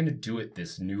 you're not going to do it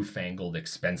this newfangled,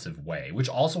 expensive way, which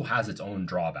also has its own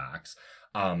drawbacks.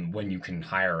 When you can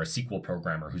hire a SQL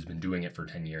programmer who's been doing it for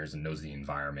 10 years and knows the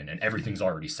environment and everything's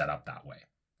already set up that way.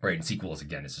 Right, and SQL is,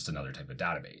 again, it's just another type of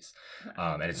database.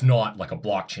 And it's not like a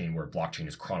blockchain where blockchain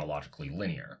is chronologically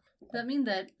linear. Does that mean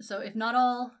that, so if not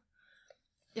all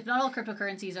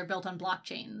cryptocurrencies are built on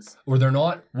blockchains? Or they're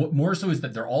not, what more so is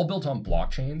that they're all built on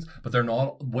blockchains, but they're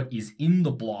not, what is in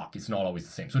the block is not always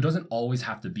the same. So it doesn't always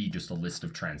have to be just a list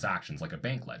of transactions like a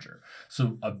bank ledger.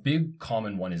 So a big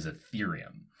common one is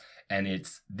Ethereum. And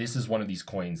this is one of these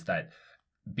coins that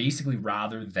basically,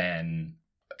 rather than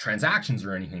transactions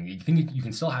or anything, you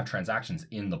can still have transactions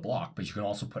in the block, but you can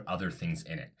also put other things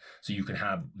in it. So you can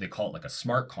have, they call it like a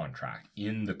smart contract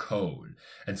in the code.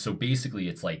 And so basically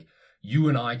it's like you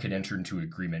and I could enter into an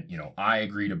agreement, I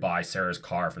agree to buy Sarah's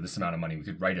car for this amount of money. We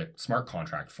could write a smart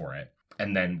contract for it.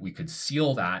 And then we could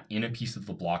seal that in a piece of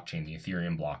the blockchain, the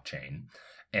Ethereum blockchain.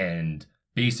 And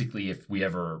basically, if we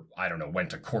ever, went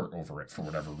to court over it for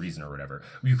whatever reason or whatever,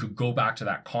 you could go back to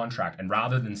that contract, and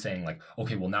rather than saying like,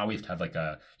 okay, well now we have to have like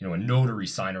a notary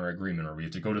sign our agreement, or we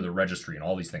have to go to the registry and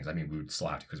all these things. I mean, we would still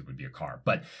have to because it would be a car,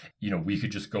 but we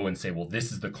could just go and say, well,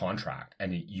 this is the contract,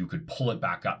 and you could pull it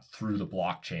back up through the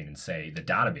blockchain and say the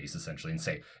database essentially, and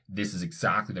say this is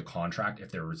exactly the contract.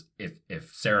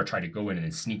 If Sarah tried to go in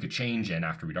and sneak a change in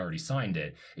after we'd already signed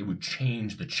it, it would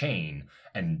change the chain,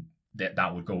 and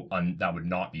that would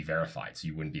not be verified, so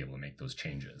you wouldn't be able to make those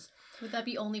changes. Would that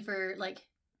be only for like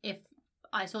if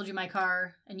I sold you my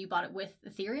car and you bought it with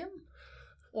Ethereum,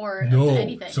 or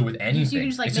anything? So with anything, you can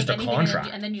just like it's make just a anything contract,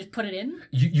 and then you just put it in.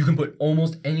 You can put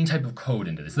almost any type of code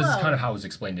into this. This is Whoa. kind of how it was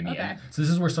explained to me. Okay. And so this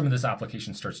is where some of this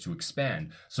application starts to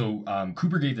expand. So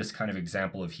Cooper gave this kind of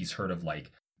example of, he's heard of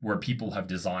like where people have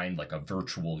designed like a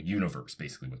virtual universe,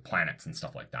 basically with planets and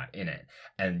stuff like that in it.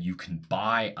 And you can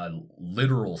buy a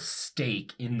literal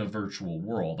stake in the virtual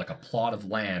world, like a plot of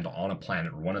land on a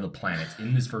planet or one of the planets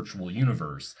in this virtual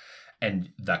universe. And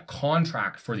the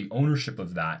contract for the ownership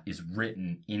of that is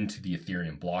written into the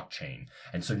Ethereum blockchain.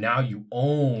 And so now you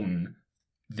own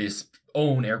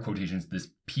air quotations, this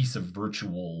piece of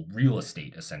virtual real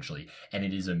estate essentially, and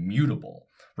it is immutable,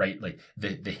 right? Like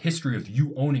the history of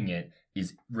you owning it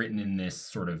is written in this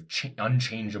sort of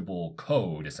unchangeable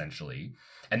code essentially.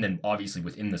 And then obviously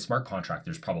within the smart contract,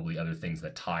 there's probably other things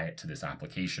that tie it to this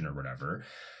application or whatever.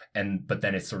 But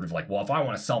then it's sort of like, well, if I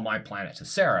want to sell my planet to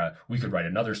Sarah, we could write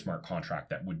another smart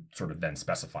contract that would sort of then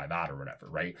specify that or whatever,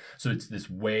 right? So it's this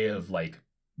way of like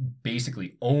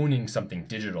basically owning something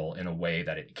digital in a way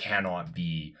that it cannot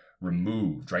be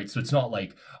removed, right? So it's not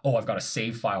like, oh, I've got a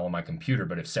save file on my computer,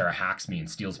 but if Sarah hacks me and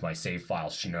steals my save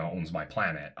files, she now owns my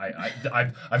planet.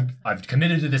 I've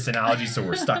committed to this analogy, so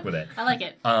we're stuck with it. I like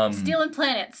it. Stealing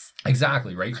planets.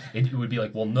 Exactly, right? It would be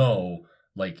like, well, no,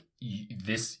 like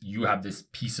you have this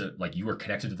piece of, like, you are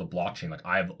connected to the blockchain. Like,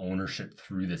 I have ownership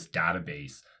through this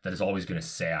database that is always going to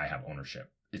say I have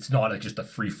ownership it's not just a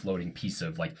free floating piece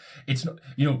of like, it's not,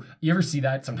 you know, you ever see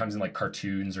that sometimes in like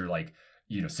cartoons or like,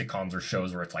 you know, sitcoms or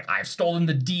shows where it's like, I've stolen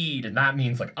the deed, and that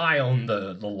means like I own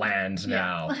the land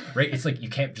now, right? It's like you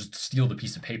can't just steal the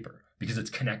piece of paper because it's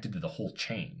connected to the whole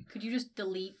chain. Could you just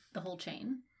delete the whole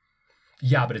chain?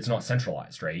 Yeah, but it's not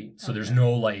centralized, right? So there's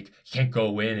no like, you can't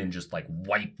go in and just like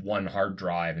wipe one hard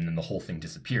drive and then the whole thing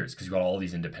disappears because you've got all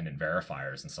these independent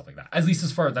verifiers and stuff like that. At least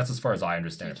that's as far as I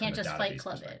understand. So you can't just Fight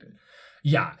Club it.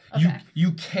 Yeah,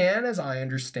 you can, as I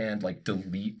understand, like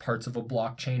delete parts of a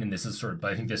blockchain, and this is sort of,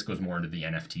 but I think this goes more into the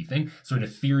NFT thing. So an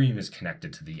Ethereum is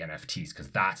connected to the NFTs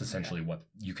because that's essentially what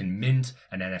you can mint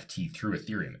an NFT through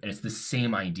Ethereum, and it's the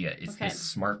same idea. It's this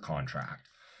smart contract.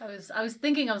 I was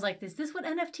thinking, I was like, is this what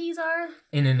NFTs are?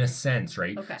 And in a sense,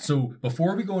 right? Okay. So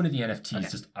before we go into the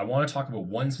NFTs, just I want to talk about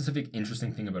one specific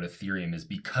interesting thing about Ethereum is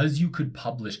because you could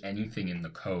publish anything in the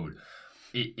code.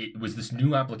 It was this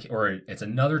new application, or it's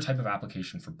another type of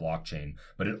application for blockchain,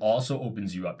 but it also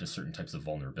opens you up to certain types of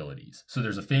vulnerabilities. So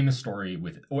there's a famous story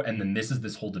with, and then this is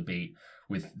this whole debate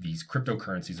with these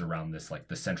cryptocurrencies around this, like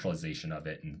the centralization of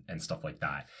it and stuff like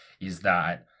that, is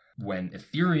that when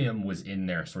Ethereum was in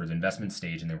their sort of investment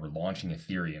stage and they were launching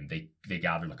Ethereum, they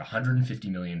gathered like $150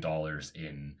 million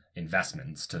in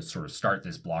investments to sort of start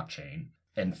this blockchain.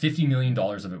 And $50 million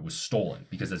of it was stolen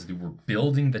because as they were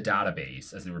building the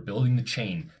database, as they were building the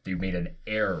chain, they made an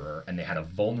error and they had a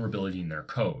vulnerability in their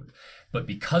code. But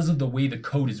because of the way the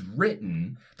code is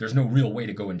written, there's no real way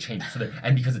to go and change it.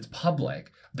 And because it's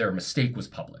public, their mistake was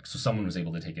public. So someone was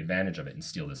able to take advantage of it and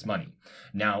steal this money.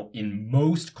 Now, in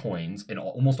most coins, in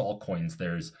almost all coins,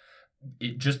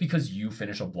 just because you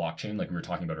finish a blockchain, like we were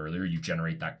talking about earlier, you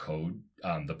generate that code,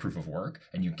 the proof of work,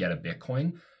 and you get a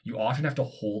Bitcoin, you often have to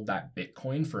hold that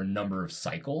Bitcoin for a number of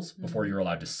cycles before you're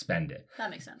allowed to spend it.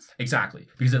 That makes sense. Exactly.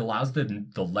 Because it allows the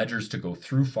ledgers to go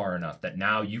through far enough that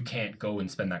now you can't go and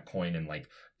spend that coin and like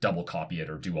double copy it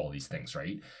or do all these things,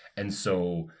 right? And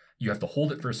so you have to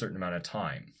hold it for a certain amount of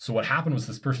time. So what happened was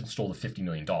this person stole the $50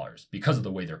 million. Because of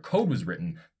the way their code was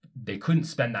written, they couldn't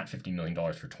spend that $50 million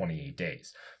for 28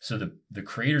 days. So the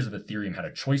creators of Ethereum had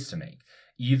a choice to make.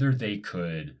 Either they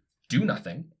could do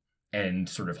nothing and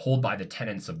sort of hold by the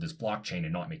tenets of this blockchain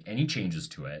and not make any changes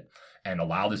to it and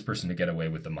allow this person to get away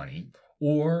with the money,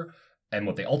 and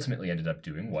what they ultimately ended up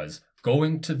doing was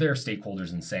going to their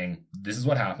stakeholders and saying, this is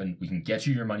what happened, we can get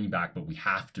you your money back, but we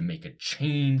have to make a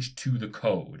change to the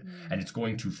code, and it's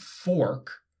going to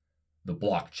fork the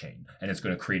blockchain, and it's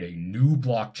going to create a new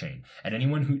blockchain. And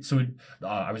anyone who,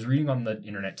 I was reading on the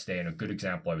internet today, and a good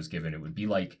example I was given, it would be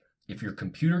like if your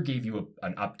computer gave you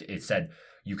an update, it said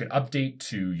you can update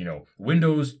to,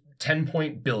 Windows 10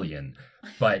 billion,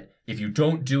 but if you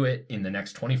don't do it in the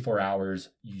next 24 hours,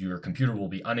 your computer will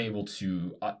be unable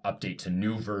to update to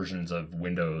new versions of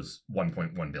Windows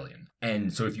 1.1 billion.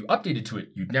 And so if you updated to it,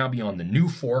 you'd now be on the new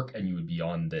fork and you would be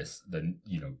on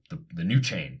the new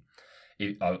chain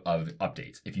of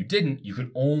updates. If you didn't, you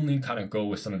could only kind of go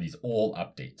with some of these old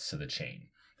updates to the chain.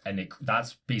 And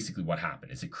that's basically what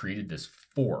happened, is it created this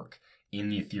fork in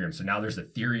the Ethereum. So now there's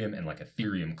Ethereum and like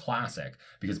Ethereum Classic,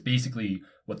 because basically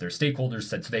what their stakeholders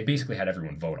said, so they basically had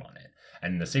everyone vote on it.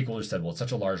 And the stakeholders said, well, it's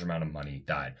such a large amount of money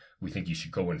that we think you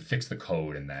should go and fix the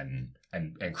code and then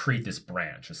and create this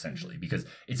branch, essentially, because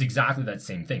it's exactly that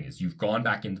same thing. Is you've gone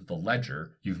back into the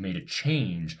ledger, you've made a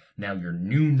change, now your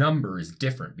new number is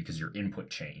different because your input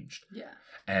changed. Yeah.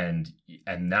 And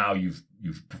now you've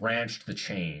branched the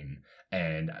chain,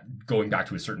 and going back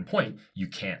to a certain point, you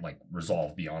can't like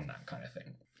resolve beyond that kind of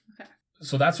thing. Okay.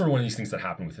 So that's sort of one of these things that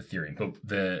happen with Ethereum.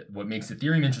 But what makes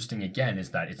Ethereum interesting again is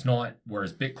that it's not,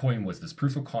 whereas Bitcoin was this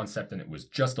proof of concept and it was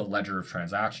just a ledger of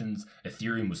transactions,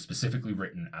 Ethereum was specifically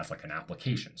written as like an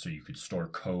application. So you could store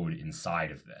code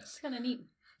inside of this. It's kind of neat.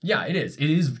 Yeah, it is.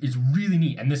 It's really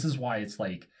neat. And this is why it's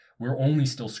like, we're only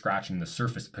still scratching the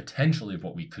surface potentially of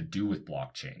what we could do with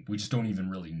blockchain. We just don't even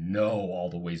really know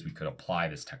all the ways we could apply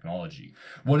this technology.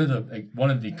 One of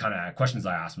the kind of questions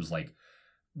I asked was like,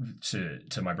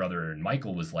 to my brother and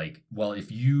Michael was like, well,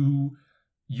 if you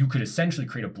could essentially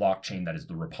create a blockchain that is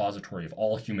the repository of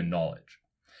all human knowledge,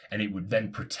 and it would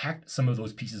then protect some of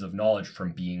those pieces of knowledge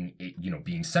from being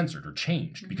censored or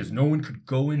changed, because no one could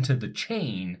go into the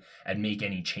chain and make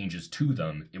any changes to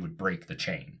them. It would break the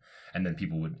chain, and then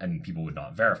people would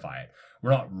not verify it.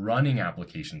 We're not running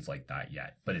applications like that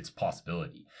yet, but it's a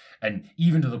possibility. And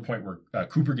even to the point where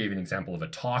Cooper gave an example of a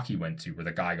talk he went to where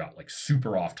the guy got like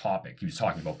super off topic. He was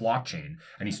talking about blockchain,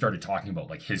 and he started talking about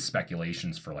like his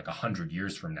speculations for like 100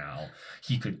 years from now.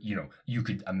 You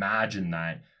could imagine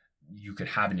that you could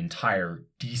have an entire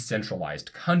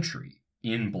decentralized country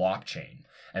in blockchain.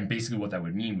 And basically what that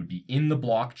would mean would be in the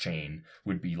blockchain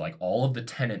would be like all of the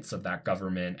tenets of that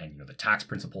government and, you know, the tax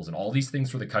principles and all these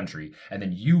things for the country. And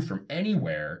then you from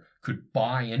anywhere could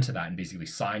buy into that and basically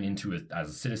sign into it as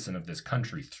a citizen of this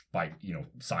country by, you know,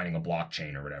 signing a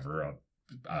blockchain or whatever,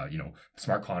 you know,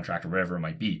 smart contract or whatever it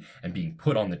might be, and being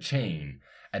put on the chain.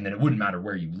 And then it wouldn't matter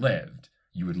where you lived.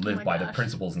 You would live by the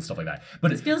principles and stuff like that.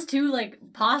 But it feels too, like,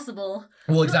 possible.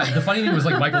 Well, exactly. The funny thing was,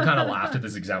 like, Michael kind of laughed at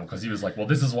this example because he was like, well,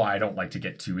 this is why I don't like to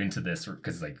get too into this,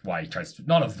 because, like, why he tries to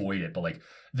not avoid it, but, like,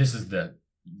 this is the,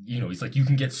 you know, he's like, you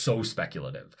can get so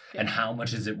speculative. Yeah. And how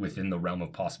much is it within the realm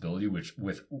of possibility,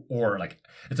 or, like,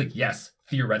 it's like, yes,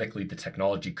 theoretically, the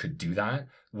technology could do that.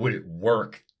 Would it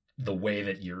work the way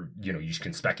that you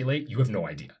can speculate? You have no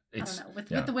idea. I don't know.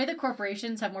 With the way that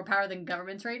corporations have more power than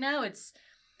governments right now, it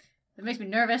makes me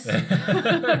nervous.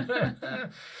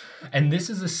 And this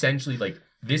is essentially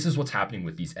this is what's happening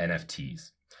with these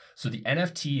NFTs. So the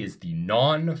NFT is the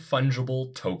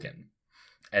non-fungible token.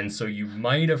 And so you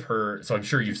might have heard, so I'm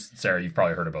sure Sarah, you've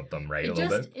probably heard about them, right? A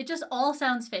little bit. It just all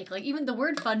sounds fake. Like even the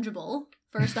word fungible,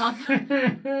 first off,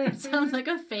 it sounds like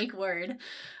a fake word.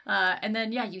 And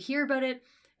then, you hear about it.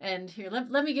 And here, let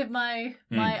me give my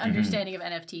understanding of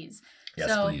NFTs.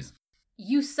 Yes, please.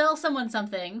 You sell someone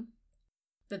something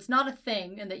that's not a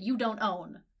thing and that you don't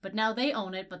own, but now they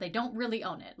own it, but they don't really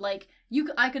own it. Like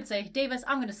I could say, Davis,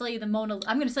 I'm going to sell you an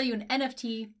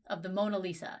NFT of the Mona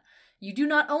Lisa. You do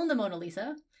not own the Mona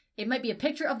Lisa. It might be a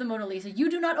picture of the Mona Lisa. You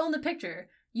do not own the picture.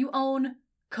 You own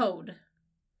code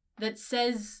that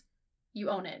says you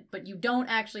own it, but you don't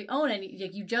actually own any.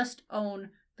 You just own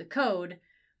the code,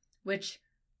 which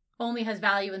only has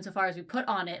value insofar as we put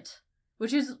on it,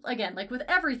 which is, again, like with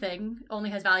everything, only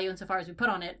has value insofar as we put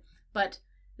on it. But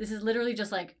this is literally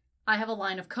just like, I have a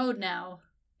line of code now.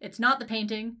 It's not the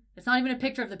painting. It's not even a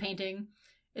picture of the painting.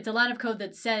 It's a line of code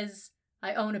that says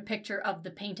I own a picture of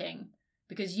the painting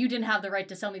because you didn't have the right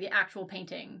to sell me the actual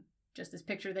painting, just this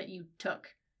picture that you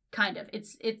took. Kind of.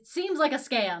 It seems like a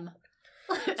scam.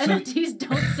 NFTs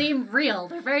don't seem real.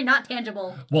 They're very not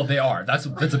tangible. Well, they are. That's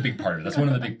a big part of it. That's one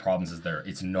of the big problems is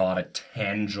it's not a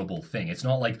tangible thing. It's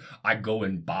not like I go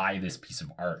and buy this piece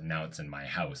of art and now it's in my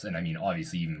house. And I mean,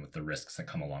 obviously, even with the risks that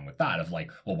come along with that of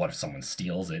like, well, what if someone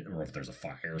steals it or if there's a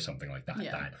fire or something like that,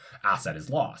 that asset is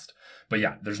lost. But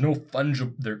yeah, there's no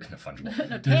tangible.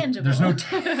 There's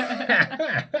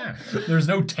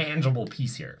no tangible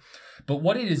piece here. But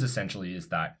what it is essentially is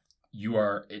that you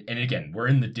are, and again, we're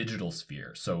in the digital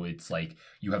sphere. So it's like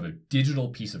you have a digital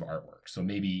piece of artwork. So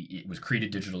maybe it was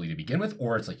created digitally to begin with,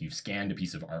 or it's like you've scanned a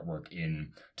piece of artwork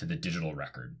into the digital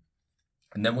record.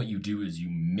 And then what you do is you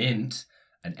mint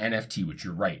an NFT, which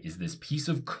you're right, is this piece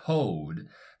of code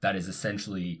that is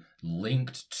essentially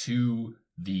linked to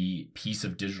the piece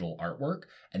of digital artwork.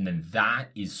 And then that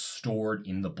is stored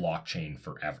in the blockchain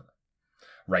forever.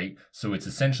 Right? So it's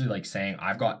essentially like saying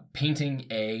I've got painting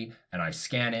A and I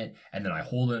scan it and then I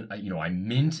hold it, I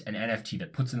mint an NFT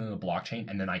that puts it in the blockchain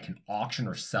and then I can auction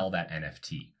or sell that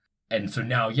NFT. And so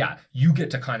now, you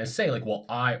get to kind of say like, well,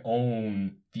 I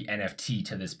own the NFT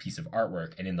to this piece of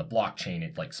artwork and in the blockchain,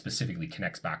 it like specifically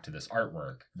connects back to this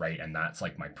artwork, right? And that's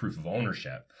like my proof of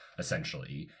ownership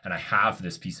essentially. And I have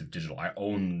this piece of digital, I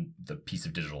own the piece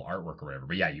of digital artwork or whatever.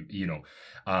 But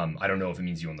I don't know if it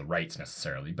means you own the rights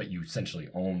necessarily, but you essentially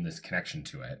own this connection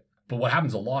to it. But what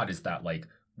happens a lot is that like,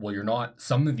 well,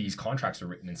 some of these contracts are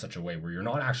written in such a way where you're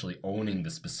not actually owning the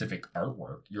specific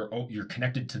artwork. You're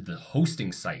connected to the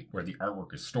hosting site where the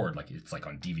artwork is stored, like it's like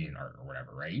on DeviantArt or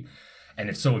whatever, right? And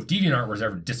if DeviantArt was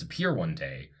ever to disappear one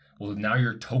day, well, now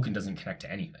your token doesn't connect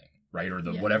to anything, right? Or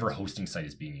whatever hosting site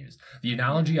is being used. The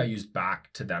analogy I used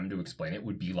back to them to explain it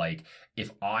would be like,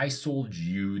 if I sold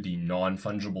you the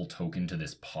non-fungible token to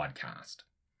this podcast,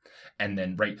 and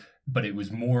then, right, but it was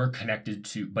connected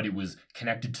to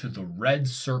the Red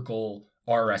Circle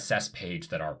RSS page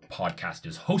that our podcast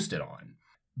is hosted on.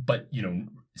 But,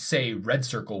 say Red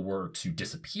Circle were to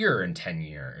disappear in 10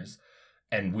 years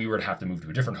and we were to have to move to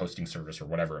a different hosting service or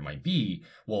whatever it might be.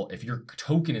 Well, if your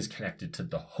token is connected to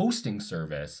the hosting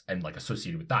service and like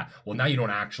associated with that, well, now you don't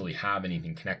actually have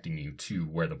anything connecting you to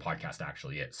where the podcast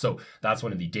actually is. So that's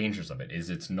one of the dangers of it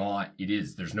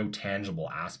there's no tangible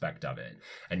aspect of it.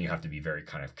 And you have to be very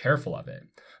kind of careful of it.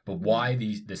 But why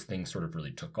this thing sort of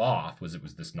really took off was it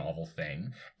was this novel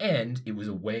thing. And it was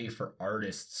a way for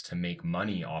artists to make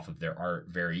money off of their art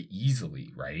very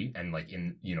easily, right? And like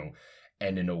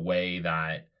and in a way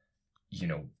that,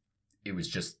 it was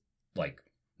just like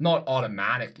not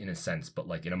automatic in a sense, but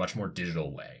like in a much more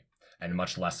digital way and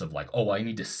much less of like, oh, I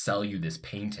need to sell you this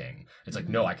painting. It's like,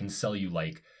 no, I can sell you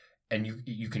like and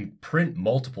you can print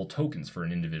multiple tokens for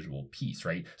an individual piece,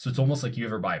 right? So it's almost like you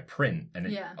ever buy a print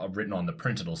and written on the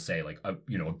print, it'll say like a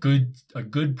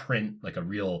good print, like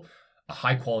a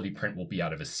high quality print will be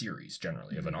out of a series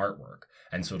generally of an artwork.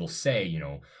 And so it'll say,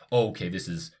 oh, okay, this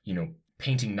is,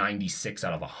 painting 96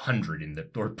 out of 100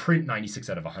 or print 96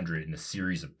 out of 100 in the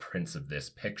series of prints of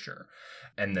this picture.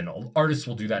 And then artists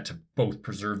will do that to both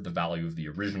preserve the value of the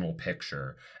original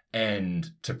picture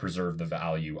and to preserve the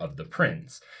value of the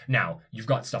prints. Now, you've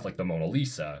got stuff like the Mona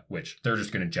Lisa, which they're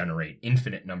just going to generate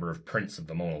infinite number of prints of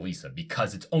the Mona Lisa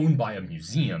because it's owned by a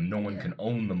museum. No one can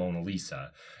own the Mona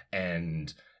Lisa.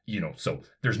 And so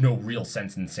there's no real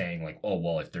sense in saying like, oh,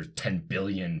 well, if there's 10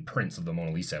 billion prints of the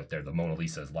Mona Lisa out there, the Mona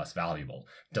Lisa is less valuable.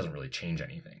 It doesn't really change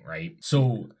anything, right?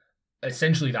 So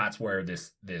essentially that's where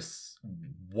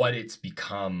what it's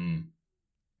become,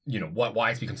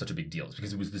 why it's become such a big deal is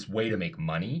because it was this way to make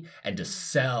money and to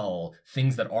sell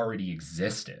things that already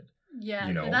existed.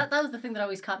 Yeah, that was the thing that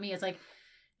always caught me. Is like,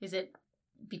 is it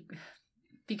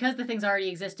because the things already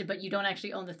existed, but you don't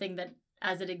actually own the thing that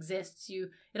as it exists,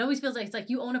 it always feels like it's like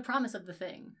you own a promise of the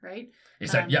thing, right?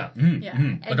 Like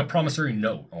a promissory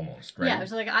note almost, right? Yeah,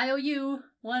 it's like I owe you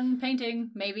one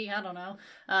painting, maybe, I don't know.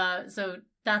 So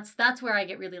that's where I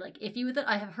get really like iffy with it.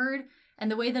 I have heard, and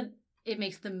the way that it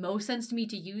makes the most sense to me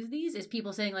to use these is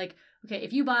people saying like, okay,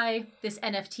 if you buy this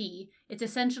NFT, it's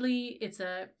essentially it's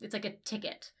like a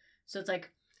ticket. So it's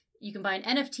like you can buy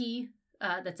an NFT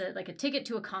that's like a ticket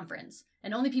to a conference,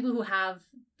 and only people who have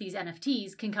these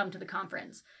NFTs can come to the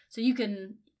conference. So you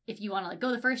can, if you want to like go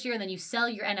the first year and then you sell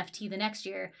your NFT the next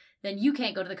year, then you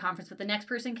can't go to the conference, but the next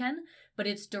person can. But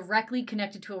it's directly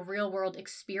connected to a real world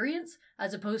experience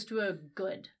as opposed to a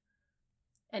good.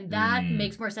 And that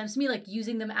makes more sense to me, like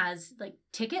using them as like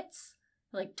tickets,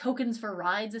 like tokens for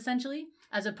rides essentially,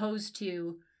 as opposed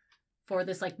to for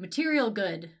this like material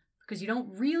good, because you don't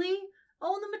really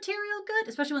own the material good,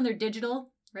 especially when they're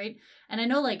digital, right? And I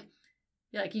know like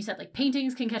you said, like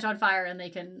paintings can catch on fire and they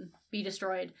can be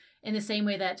destroyed in the same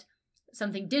way that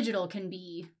something digital can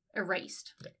be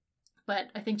erased. Yeah. But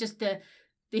I think just the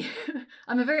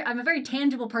I'm a very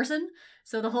tangible person,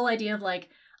 so the whole idea of like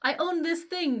I own this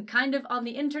thing kind of on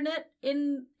the internet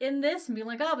in this, and being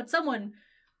like, oh, but someone,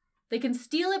 they can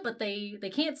steal it, but they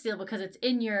can't steal because it's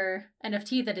in your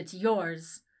NFT that it's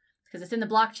yours because it's in the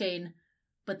blockchain,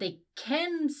 but they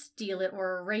can steal it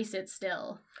or erase it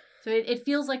still. So it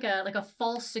feels like a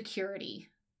false security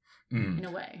in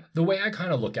a way. The way I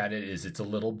kind of look at it is it's a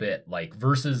little bit like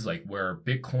versus like where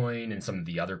Bitcoin and some of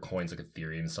the other coins like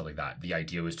Ethereum and stuff like that, the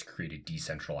idea was to create a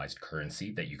decentralized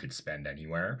currency that you could spend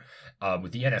anywhere.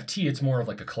 With the NFT, it's more of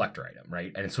like a collector item,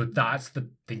 right? And so that's the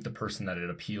person that it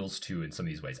appeals to in some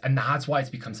of these ways. And that's why it's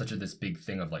become such this big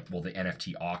thing of like, well, the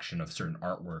NFT auction of certain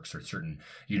artworks or certain,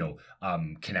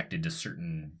 connected to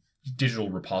certain digital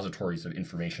repositories of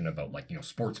information about like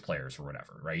sports players or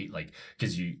whatever, right? Like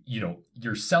because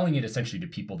you're selling it essentially to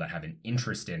people that have an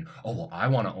interest in, oh well, I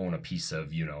want to own a piece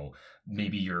of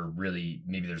maybe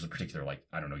there's a particular like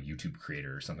I don't know YouTube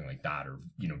creator or something like that, or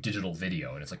digital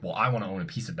video, and it's like, well, I want to own a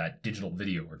piece of that digital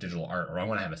video or digital art, or I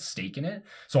want to have a stake in it,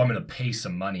 so I'm going to pay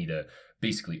some money to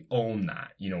basically own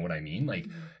that. You know what I mean? Like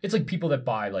it's like people that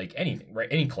buy like anything, right?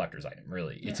 Any collector's item,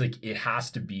 really. It's like it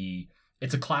has to be.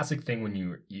 It's a classic thing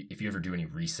when if you ever do any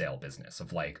resale business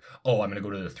of like, oh, I'm going to go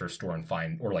to the thrift store and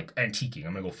find, or like antiquing,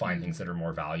 I'm going to go find things that are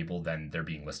more valuable than they're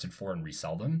being listed for and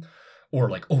resell them. Or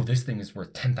like, oh, this thing is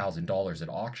worth $10,000 at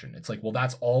auction. It's like, well,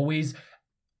 that's always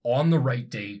on the right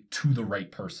day to the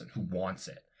right person who wants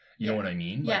it. You know what I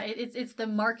mean? Yeah, it's the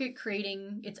market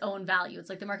creating its own value.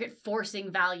 It's like the market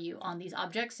forcing value on these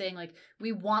objects, saying like,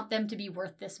 we want them to be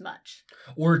worth this much.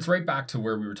 Or it's right back to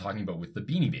where we were talking about with the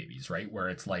Beanie Babies, right? Where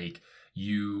it's like,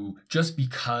 you just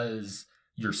because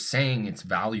you're saying it's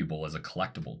valuable as a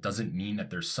collectible doesn't mean that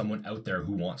there's someone out there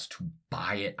who wants to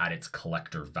buy it at its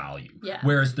collector value. Yeah.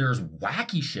 Whereas there's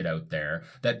wacky shit out there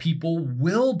that people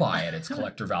will buy at its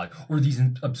collector value, or these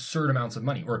absurd amounts of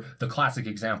money. Or the classic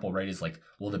example, right, is like,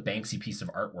 well, the Banksy piece of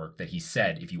artwork that he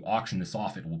said, if you auction this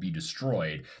off, it will be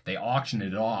destroyed. They auctioned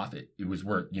it off. It was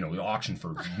worth, it auctioned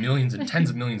for millions and tens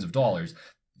of millions of dollars.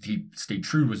 He stayed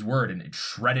true to his word and it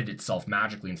shredded itself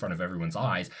magically in front of everyone's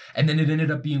eyes. And then it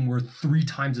ended up being worth 3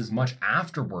 times as much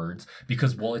afterwards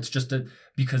because, well, it's just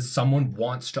because someone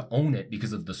wants to own it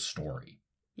because of the story.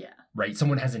 Yeah. Right?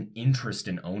 Someone has an interest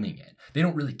in owning it. They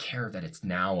don't really care that it's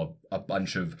now a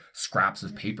bunch of scraps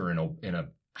of paper in a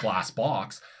glass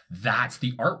box. That's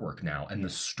the artwork now and the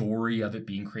story of it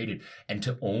being created. And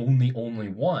to own the only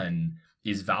one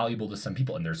is valuable to some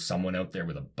people. And there's someone out there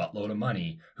with a buttload of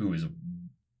money who is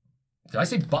Did I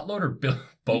say buttload or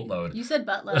boatload? You said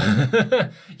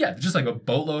buttload. Yeah, just like a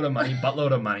buttload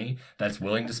of money that's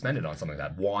willing to spend it on something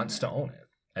like that, wants to own it.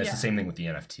 And it's the same thing with the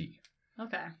NFT.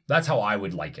 Okay. That's how I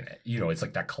would liken it. You know, it's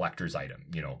like that collector's item,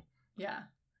 you know. Yeah.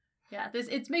 Yeah,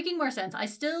 it's making more sense. I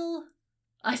still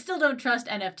don't trust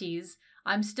NFTs.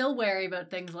 I'm still wary about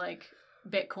things like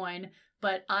Bitcoin,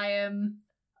 but I'm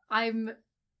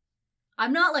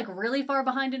not like really far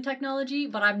behind in technology,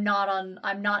 but I'm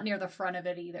not near the front of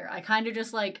it either. I kind of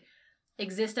just like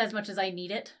exist as much as I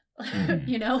need it,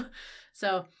 you know?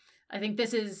 So I think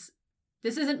this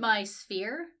isn't my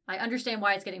sphere. I understand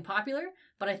why it's getting popular,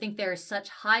 but I think there is such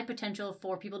high potential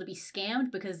for people to be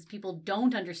scammed because people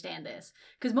don't understand this.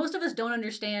 Because most of us don't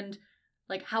understand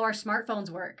like how our smartphones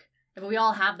work. But we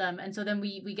all have them, and so then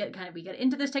we get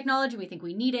into this technology, we think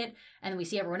we need it, and we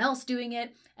see everyone else doing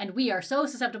it, and we are so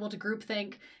susceptible to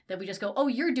groupthink that we just go, oh,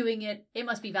 you're doing it, it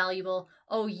must be valuable.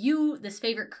 Oh, this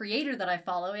favorite creator that I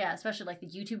follow, yeah, especially like the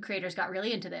YouTube creators got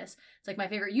really into this. It's like my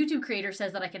favorite YouTube creator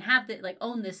says that I can have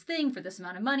own this thing for this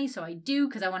amount of money, so I do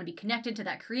because I want to be connected to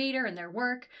that creator and their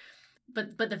work.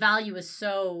 But the value is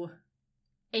so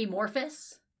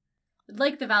amorphous,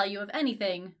 like the value of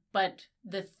anything, but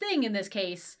the thing in this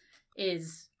case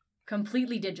is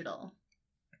completely digital,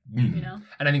 you know?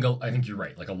 And I think you're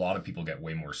right. Like a lot of people get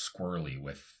way more squirrely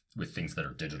with things that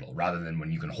are digital rather than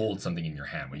when you can hold something in your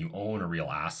hand. When you own a real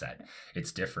asset,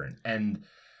 it's different. And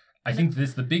I think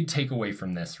the big takeaway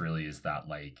from this really is that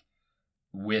like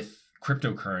with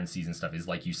cryptocurrencies and stuff is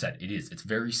like you said, it's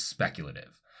very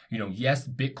speculative. You know, yes,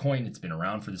 Bitcoin, it's been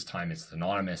around for this time. It's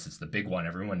anonymous. It's the big one.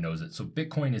 Everyone knows it. So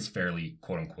Bitcoin is fairly,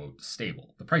 quote unquote,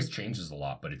 stable. The price changes a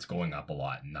lot, but it's going up a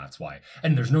lot. And that's why.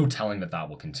 And there's no telling that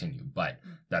will continue. But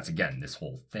that's, again, this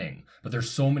whole thing. But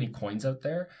there's so many coins out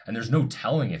there. And there's no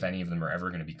telling if any of them are ever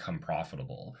going to become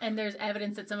profitable. And there's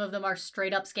evidence that some of them are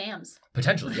straight up scams.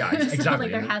 Potentially, yeah,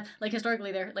 exactly. So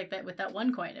historically, they're like that with that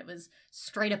one coin. It was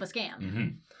straight up a scam. Mm-hmm.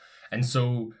 And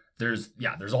so there's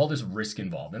all this risk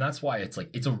involved. And that's why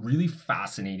it's a really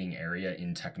fascinating area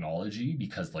in technology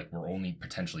because like we're only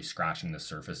potentially scratching the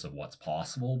surface of what's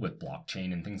possible with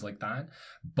blockchain and things like that.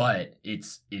 But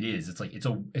it's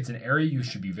an area you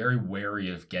should be very wary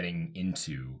of getting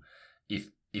into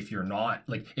if you're not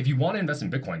like, if you want to invest in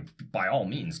Bitcoin, by all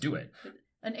means do it.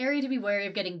 An area to be wary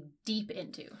of getting deep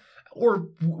into. Or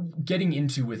getting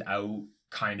into without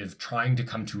kind of trying to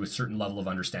come to a certain level of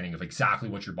understanding of exactly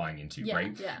what you're buying into,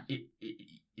 right? Yeah.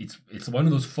 It's one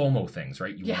of those FOMO things,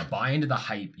 right? You want to buy into the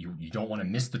hype. You don't want to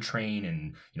miss the train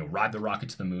and, you know, ride the rocket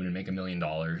to the moon and make $1 million.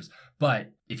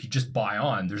 But if you just buy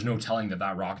on, there's no telling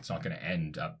that rocket's not going to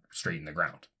end up straight in the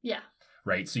ground. Yeah.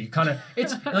 Right. So you kind of,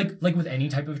 it's like with any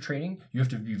type of trading, you have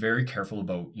to be very careful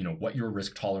about, you know, what your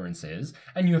risk tolerance is.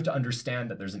 And you have to understand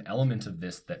that there's an element of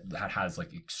this that has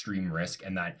like extreme risk,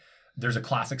 and that there's a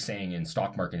classic saying in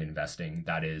stock market investing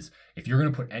that is, if you're going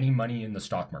to put any money in the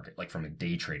stock market, like from a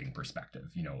day trading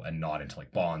perspective, you know, and not into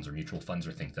like bonds or mutual funds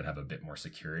or things that have a bit more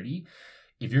security,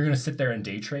 if you're going to sit there and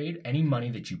day trade, any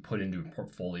money that you put into a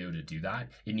portfolio to do that,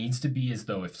 it needs to be as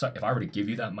though if I were to give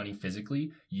you that money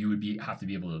physically, you have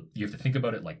to think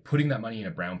about it like putting that money in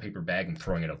a brown paper bag and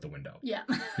throwing it out the window. Yeah.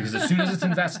 Because as soon as it's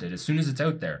invested, as soon as it's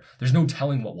out there, there's no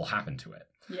telling what will happen to it.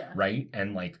 Yeah. Right.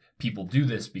 And like people do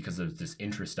this because of this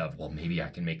interest of, well, maybe I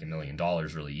can make $1 million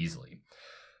really easily.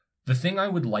 The thing I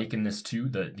would liken this to,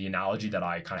 the analogy that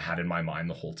I kind of had in my mind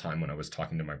the whole time when I was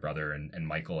talking to my brother and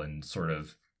Michael, and sort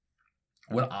of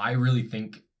what I really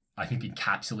think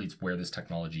encapsulates where this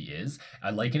technology is,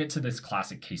 I liken it to this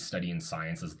classic case study in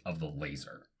science of the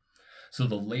laser. So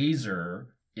the laser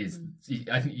is,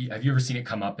 have you ever seen it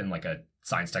come up in like a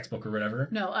science textbook or whatever?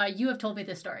 No, you have told me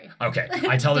this story. Okay,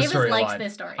 I tell this story a lot. Davis likes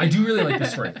this story. I do really like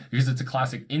this story because it's a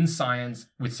classic in science.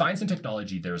 With science and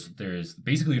technology, there's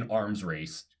basically an arms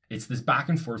race. It's this back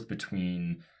and forth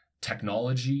between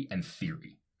technology and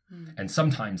theory. And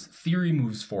sometimes theory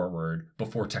moves forward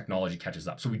before technology catches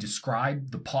up. So we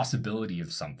describe the possibility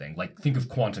of something, like think of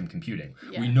quantum computing.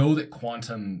 Yeah. We know that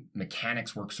quantum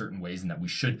mechanics work certain ways and that we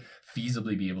should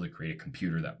feasibly be able to create a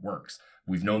computer that works.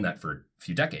 We've known that for a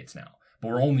few decades now. But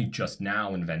we're only just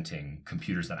now inventing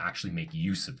computers that actually make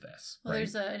use of this. Well, right?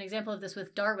 There's an example of this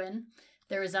with Darwin.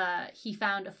 He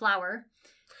found a flower,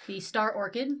 the star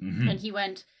orchid, and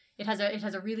it has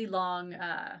a really long,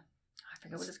 I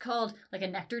forget what it's called, like a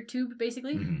nectar tube,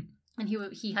 basically. And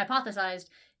he hypothesized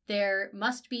there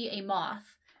must be a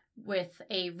moth with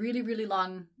a really, really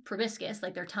long proboscis,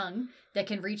 like their tongue, that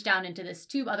can reach down into this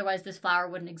tube. Otherwise, this flower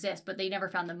wouldn't exist. But they never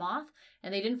found the moth.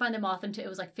 And they didn't find the moth until it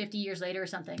was like 50 years later or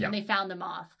something. Yeah. And they found the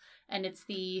moth. And it's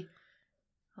the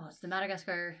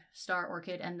Madagascar star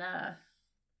orchid and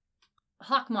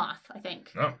hawk moth, I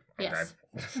think. Oh, okay. Yes.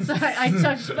 So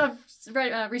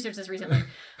I researched this recently.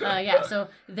 So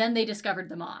then they discovered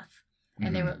the moth,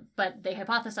 and they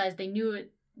hypothesized they knew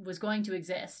it was going to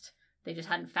exist. They just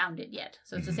hadn't found it yet.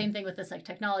 So it's the same thing with this like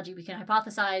technology. We can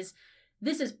hypothesize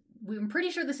we're pretty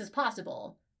sure this is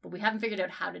possible, but we haven't figured out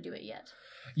how to do it yet.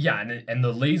 Yeah, and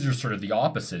the laser sort of the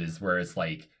opposite is where it's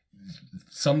like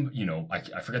some,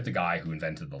 I forget the guy who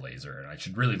invented the laser, and I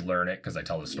should really learn it because I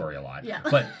tell the story a lot. Yeah.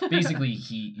 But basically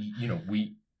he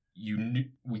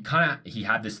he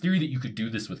had this theory that you could do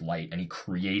this with light, and he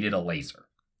created a laser.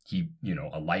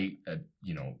 A light,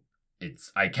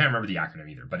 I can't remember the acronym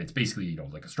either, but it's basically,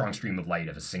 like a strong stream of light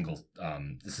of a single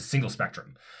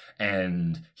spectrum.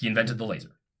 And he invented the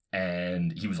laser.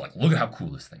 And he was like, look at how cool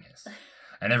this thing is.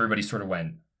 And everybody sort of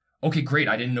went, okay, great.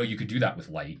 I didn't know you could do that with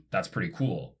light. That's pretty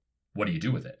cool. What do you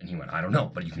do with it? And he went, I don't know,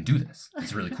 but you can do this.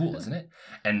 It's really cool, isn't it?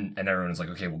 And everyone was like,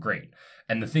 okay, well, great.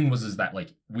 And the thing is that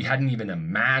like, we hadn't even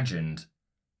imagined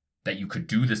that you could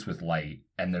do this with light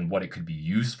and then what it could be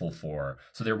useful for.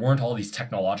 So there weren't all these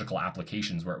technological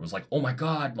applications where it was like, oh my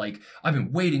God, like I've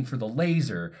been waiting for the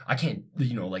laser. I can't,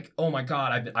 oh my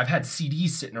God, I've had CDs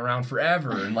sitting around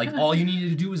forever. And like, all you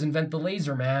needed to do was invent the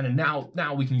laser, man. And now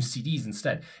we can use CDs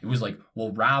instead. It was like,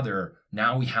 well, rather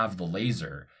now we have the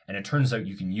laser. And it turns out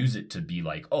you can use it to be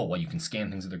like, oh, well, you can scan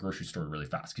things at the grocery store really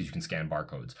fast because you can scan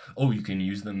barcodes. Oh, you can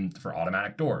use them for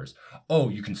automatic doors. Oh,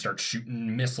 you can start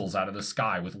shooting missiles out of the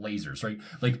sky with lasers, right?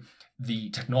 Like the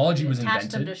technology was invented.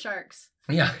 Attach them to sharks.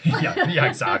 Yeah,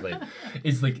 exactly.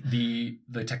 It's like the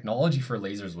technology for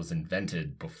lasers was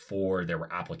invented before there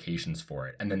were applications for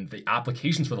it. And then the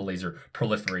applications for the laser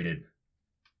proliferated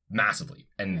massively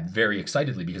and very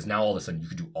excitedly because now all of a sudden you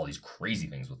could do all these crazy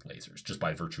things with lasers just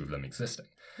by virtue of them existing.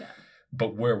 Yeah.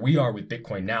 But where we are with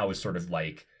Bitcoin now is sort of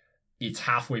like it's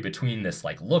halfway between this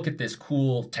like look at this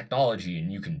cool technology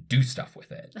and you can do stuff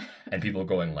with it. And people are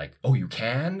going like, "Oh, you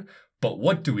can? But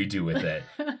what do we do with it?"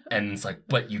 And it's like,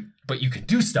 but you can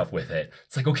do stuff with it.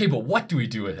 It's like, okay, but what do we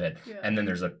do with it? Yeah. And then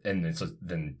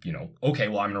okay,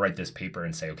 well, I'm going to write this paper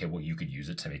and say, okay, well, you could use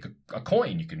it to make a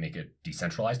coin. You could make a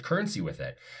decentralized currency with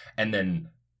it. And then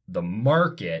the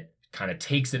market kind of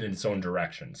takes it in its own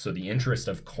direction. So the interest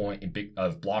of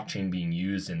blockchain being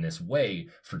used in this way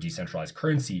for decentralized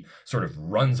currency sort of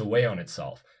runs away on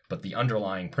itself. But the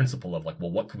underlying principle of like,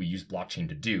 well, what could we use blockchain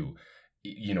to do?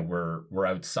 We're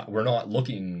outside, we're not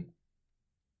looking,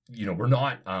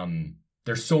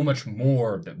 there's so much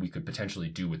more that we could potentially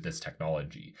do with this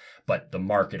technology, but the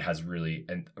market has really,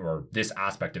 or this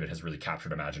aspect of it has really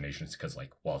captured imaginations because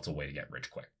like, well, it's a way to get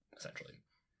rich quick, essentially.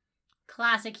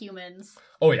 Classic humans.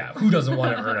 Oh yeah. Who doesn't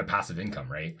want to earn a passive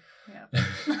income, right?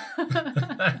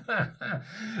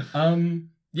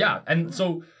 Yeah. And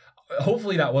so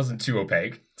hopefully that wasn't too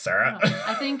opaque, Sarah. No,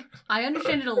 I think I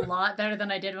understand it a lot better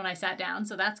than I did when I sat down,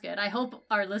 so that's good. I hope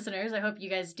our listeners, I hope you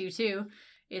guys do too.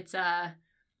 It's a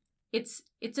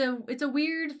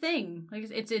weird thing.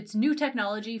 Like it's new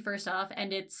technology first off,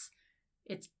 and it's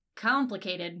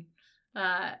complicated.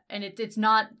 And it's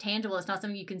not tangible. It's not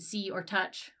something you can see or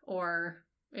touch or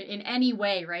in any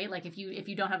way, right? Like if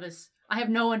you don't have this, I have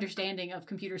no understanding of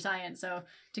computer science, so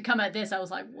to come at this, I was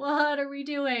like, what are we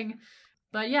doing?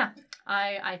 But yeah,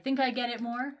 I think I get it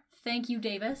more. Thank you,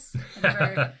 Davis.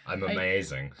 I'm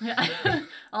amazing.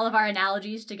 All of our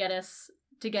analogies to get us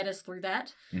through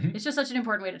that. Mm-hmm. It's just such an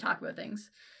important way to talk about things.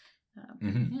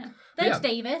 Yeah. Thanks,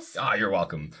 Davis. You're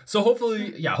welcome. So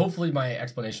hopefully my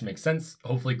explanation makes sense.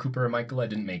 Hopefully Cooper and Michael, I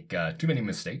didn't make too many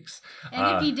mistakes.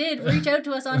 And if you did, reach out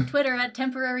to us on Twitter at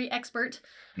 @temporaryexpert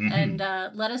and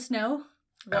let us know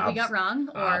what we got wrong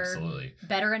or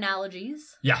better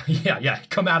analogies. Yeah.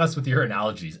 Come at us with your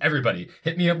analogies. Everybody,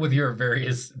 hit me up with your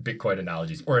various Bitcoin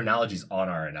analogies or analogies on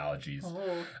our analogies.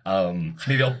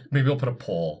 Maybe I'll put a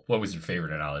poll. What was your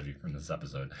favorite analogy from this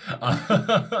episode?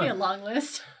 Be a long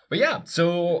list. But yeah,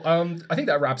 so I think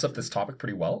that wraps up this topic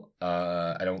pretty well.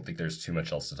 I don't think there's too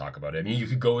much else to talk about it. I mean, you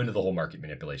could go into the whole market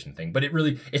manipulation thing, but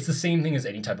it's the same thing as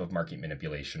any type of market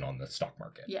manipulation on the stock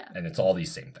market. Yeah. And it's all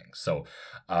these same things. So,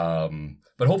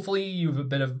 but hopefully you have a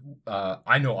bit of,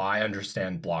 I know I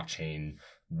understand blockchain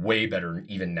way better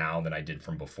even now than I did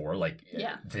from before. Like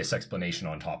this explanation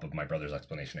on top of my brother's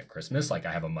explanation at Christmas, like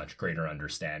I have a much greater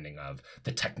understanding of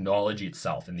the technology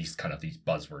itself and these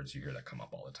buzzwords you hear that come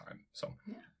up all the time. So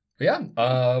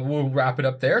we'll wrap it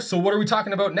up there. So what are we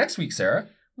talking about next week, Sarah?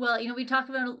 Well, we talked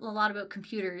about a lot about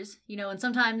computers, and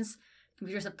sometimes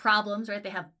computers have problems, right?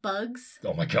 They have bugs.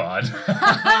 Oh my god.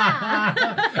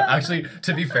 Actually,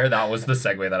 to be fair, that was the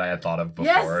segue that I had thought of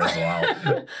before as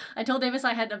well. I told Davis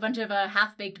I had a bunch of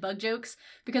half-baked bug jokes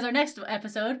because our next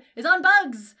episode is on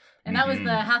bugs. And that was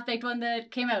the half-baked one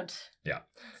that came out. Yeah.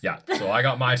 So I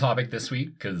got my topic this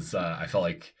week because I felt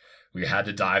like we had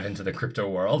to dive into the crypto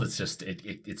world. It's just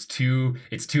it's too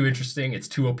interesting. It's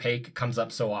too opaque. It comes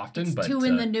up so often. It's too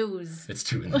in the news. It's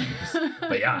too in the news.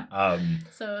 But yeah.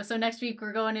 So next week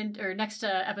we're going in, or next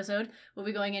episode we'll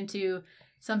be going into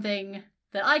something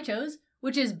that I chose,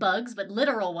 which is bugs, but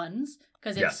literal ones,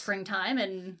 because it's springtime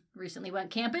and recently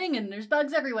went camping and there's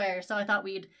bugs everywhere. So I thought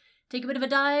we'd take a bit of a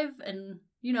dive and,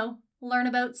 learn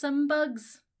about some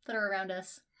bugs that are around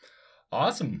us.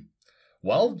 Awesome.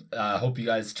 Well, hope you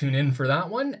guys tune in for that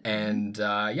one. And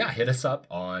hit us up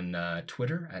on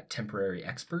Twitter at Temporary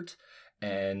Expert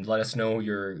and let us know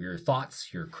your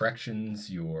thoughts, your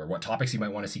corrections, what topics you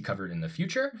might want to see covered in the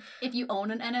future. If you own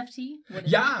an NFT,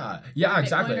 yeah,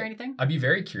 exactly. Or anything? I'd be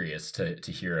very curious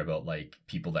to hear about like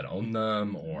people that own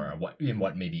them, or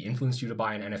what maybe influenced you to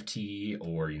buy an NFT,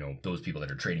 or those people that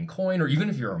are trading coin, or even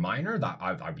if you're a miner. That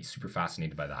I'd be super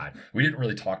fascinated by that. We didn't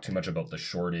really talk too much about the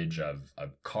shortage of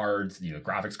cards,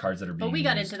 graphics cards that are being. But we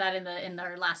got used. into that in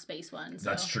our last space one. So.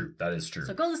 That's true. That is true.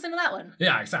 So go listen to that one.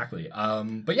 Yeah, exactly.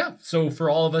 But yeah, so for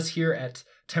all of us here at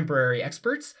Temporary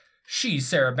Experts, she's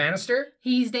Sarah Bannister.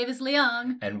 He's Davis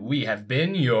Leong. And we have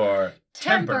been your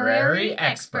Temporary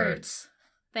Experts.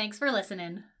 Thanks for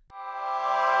listening.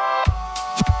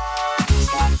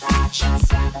 Step back,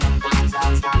 7 5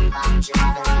 dots, 1 punch,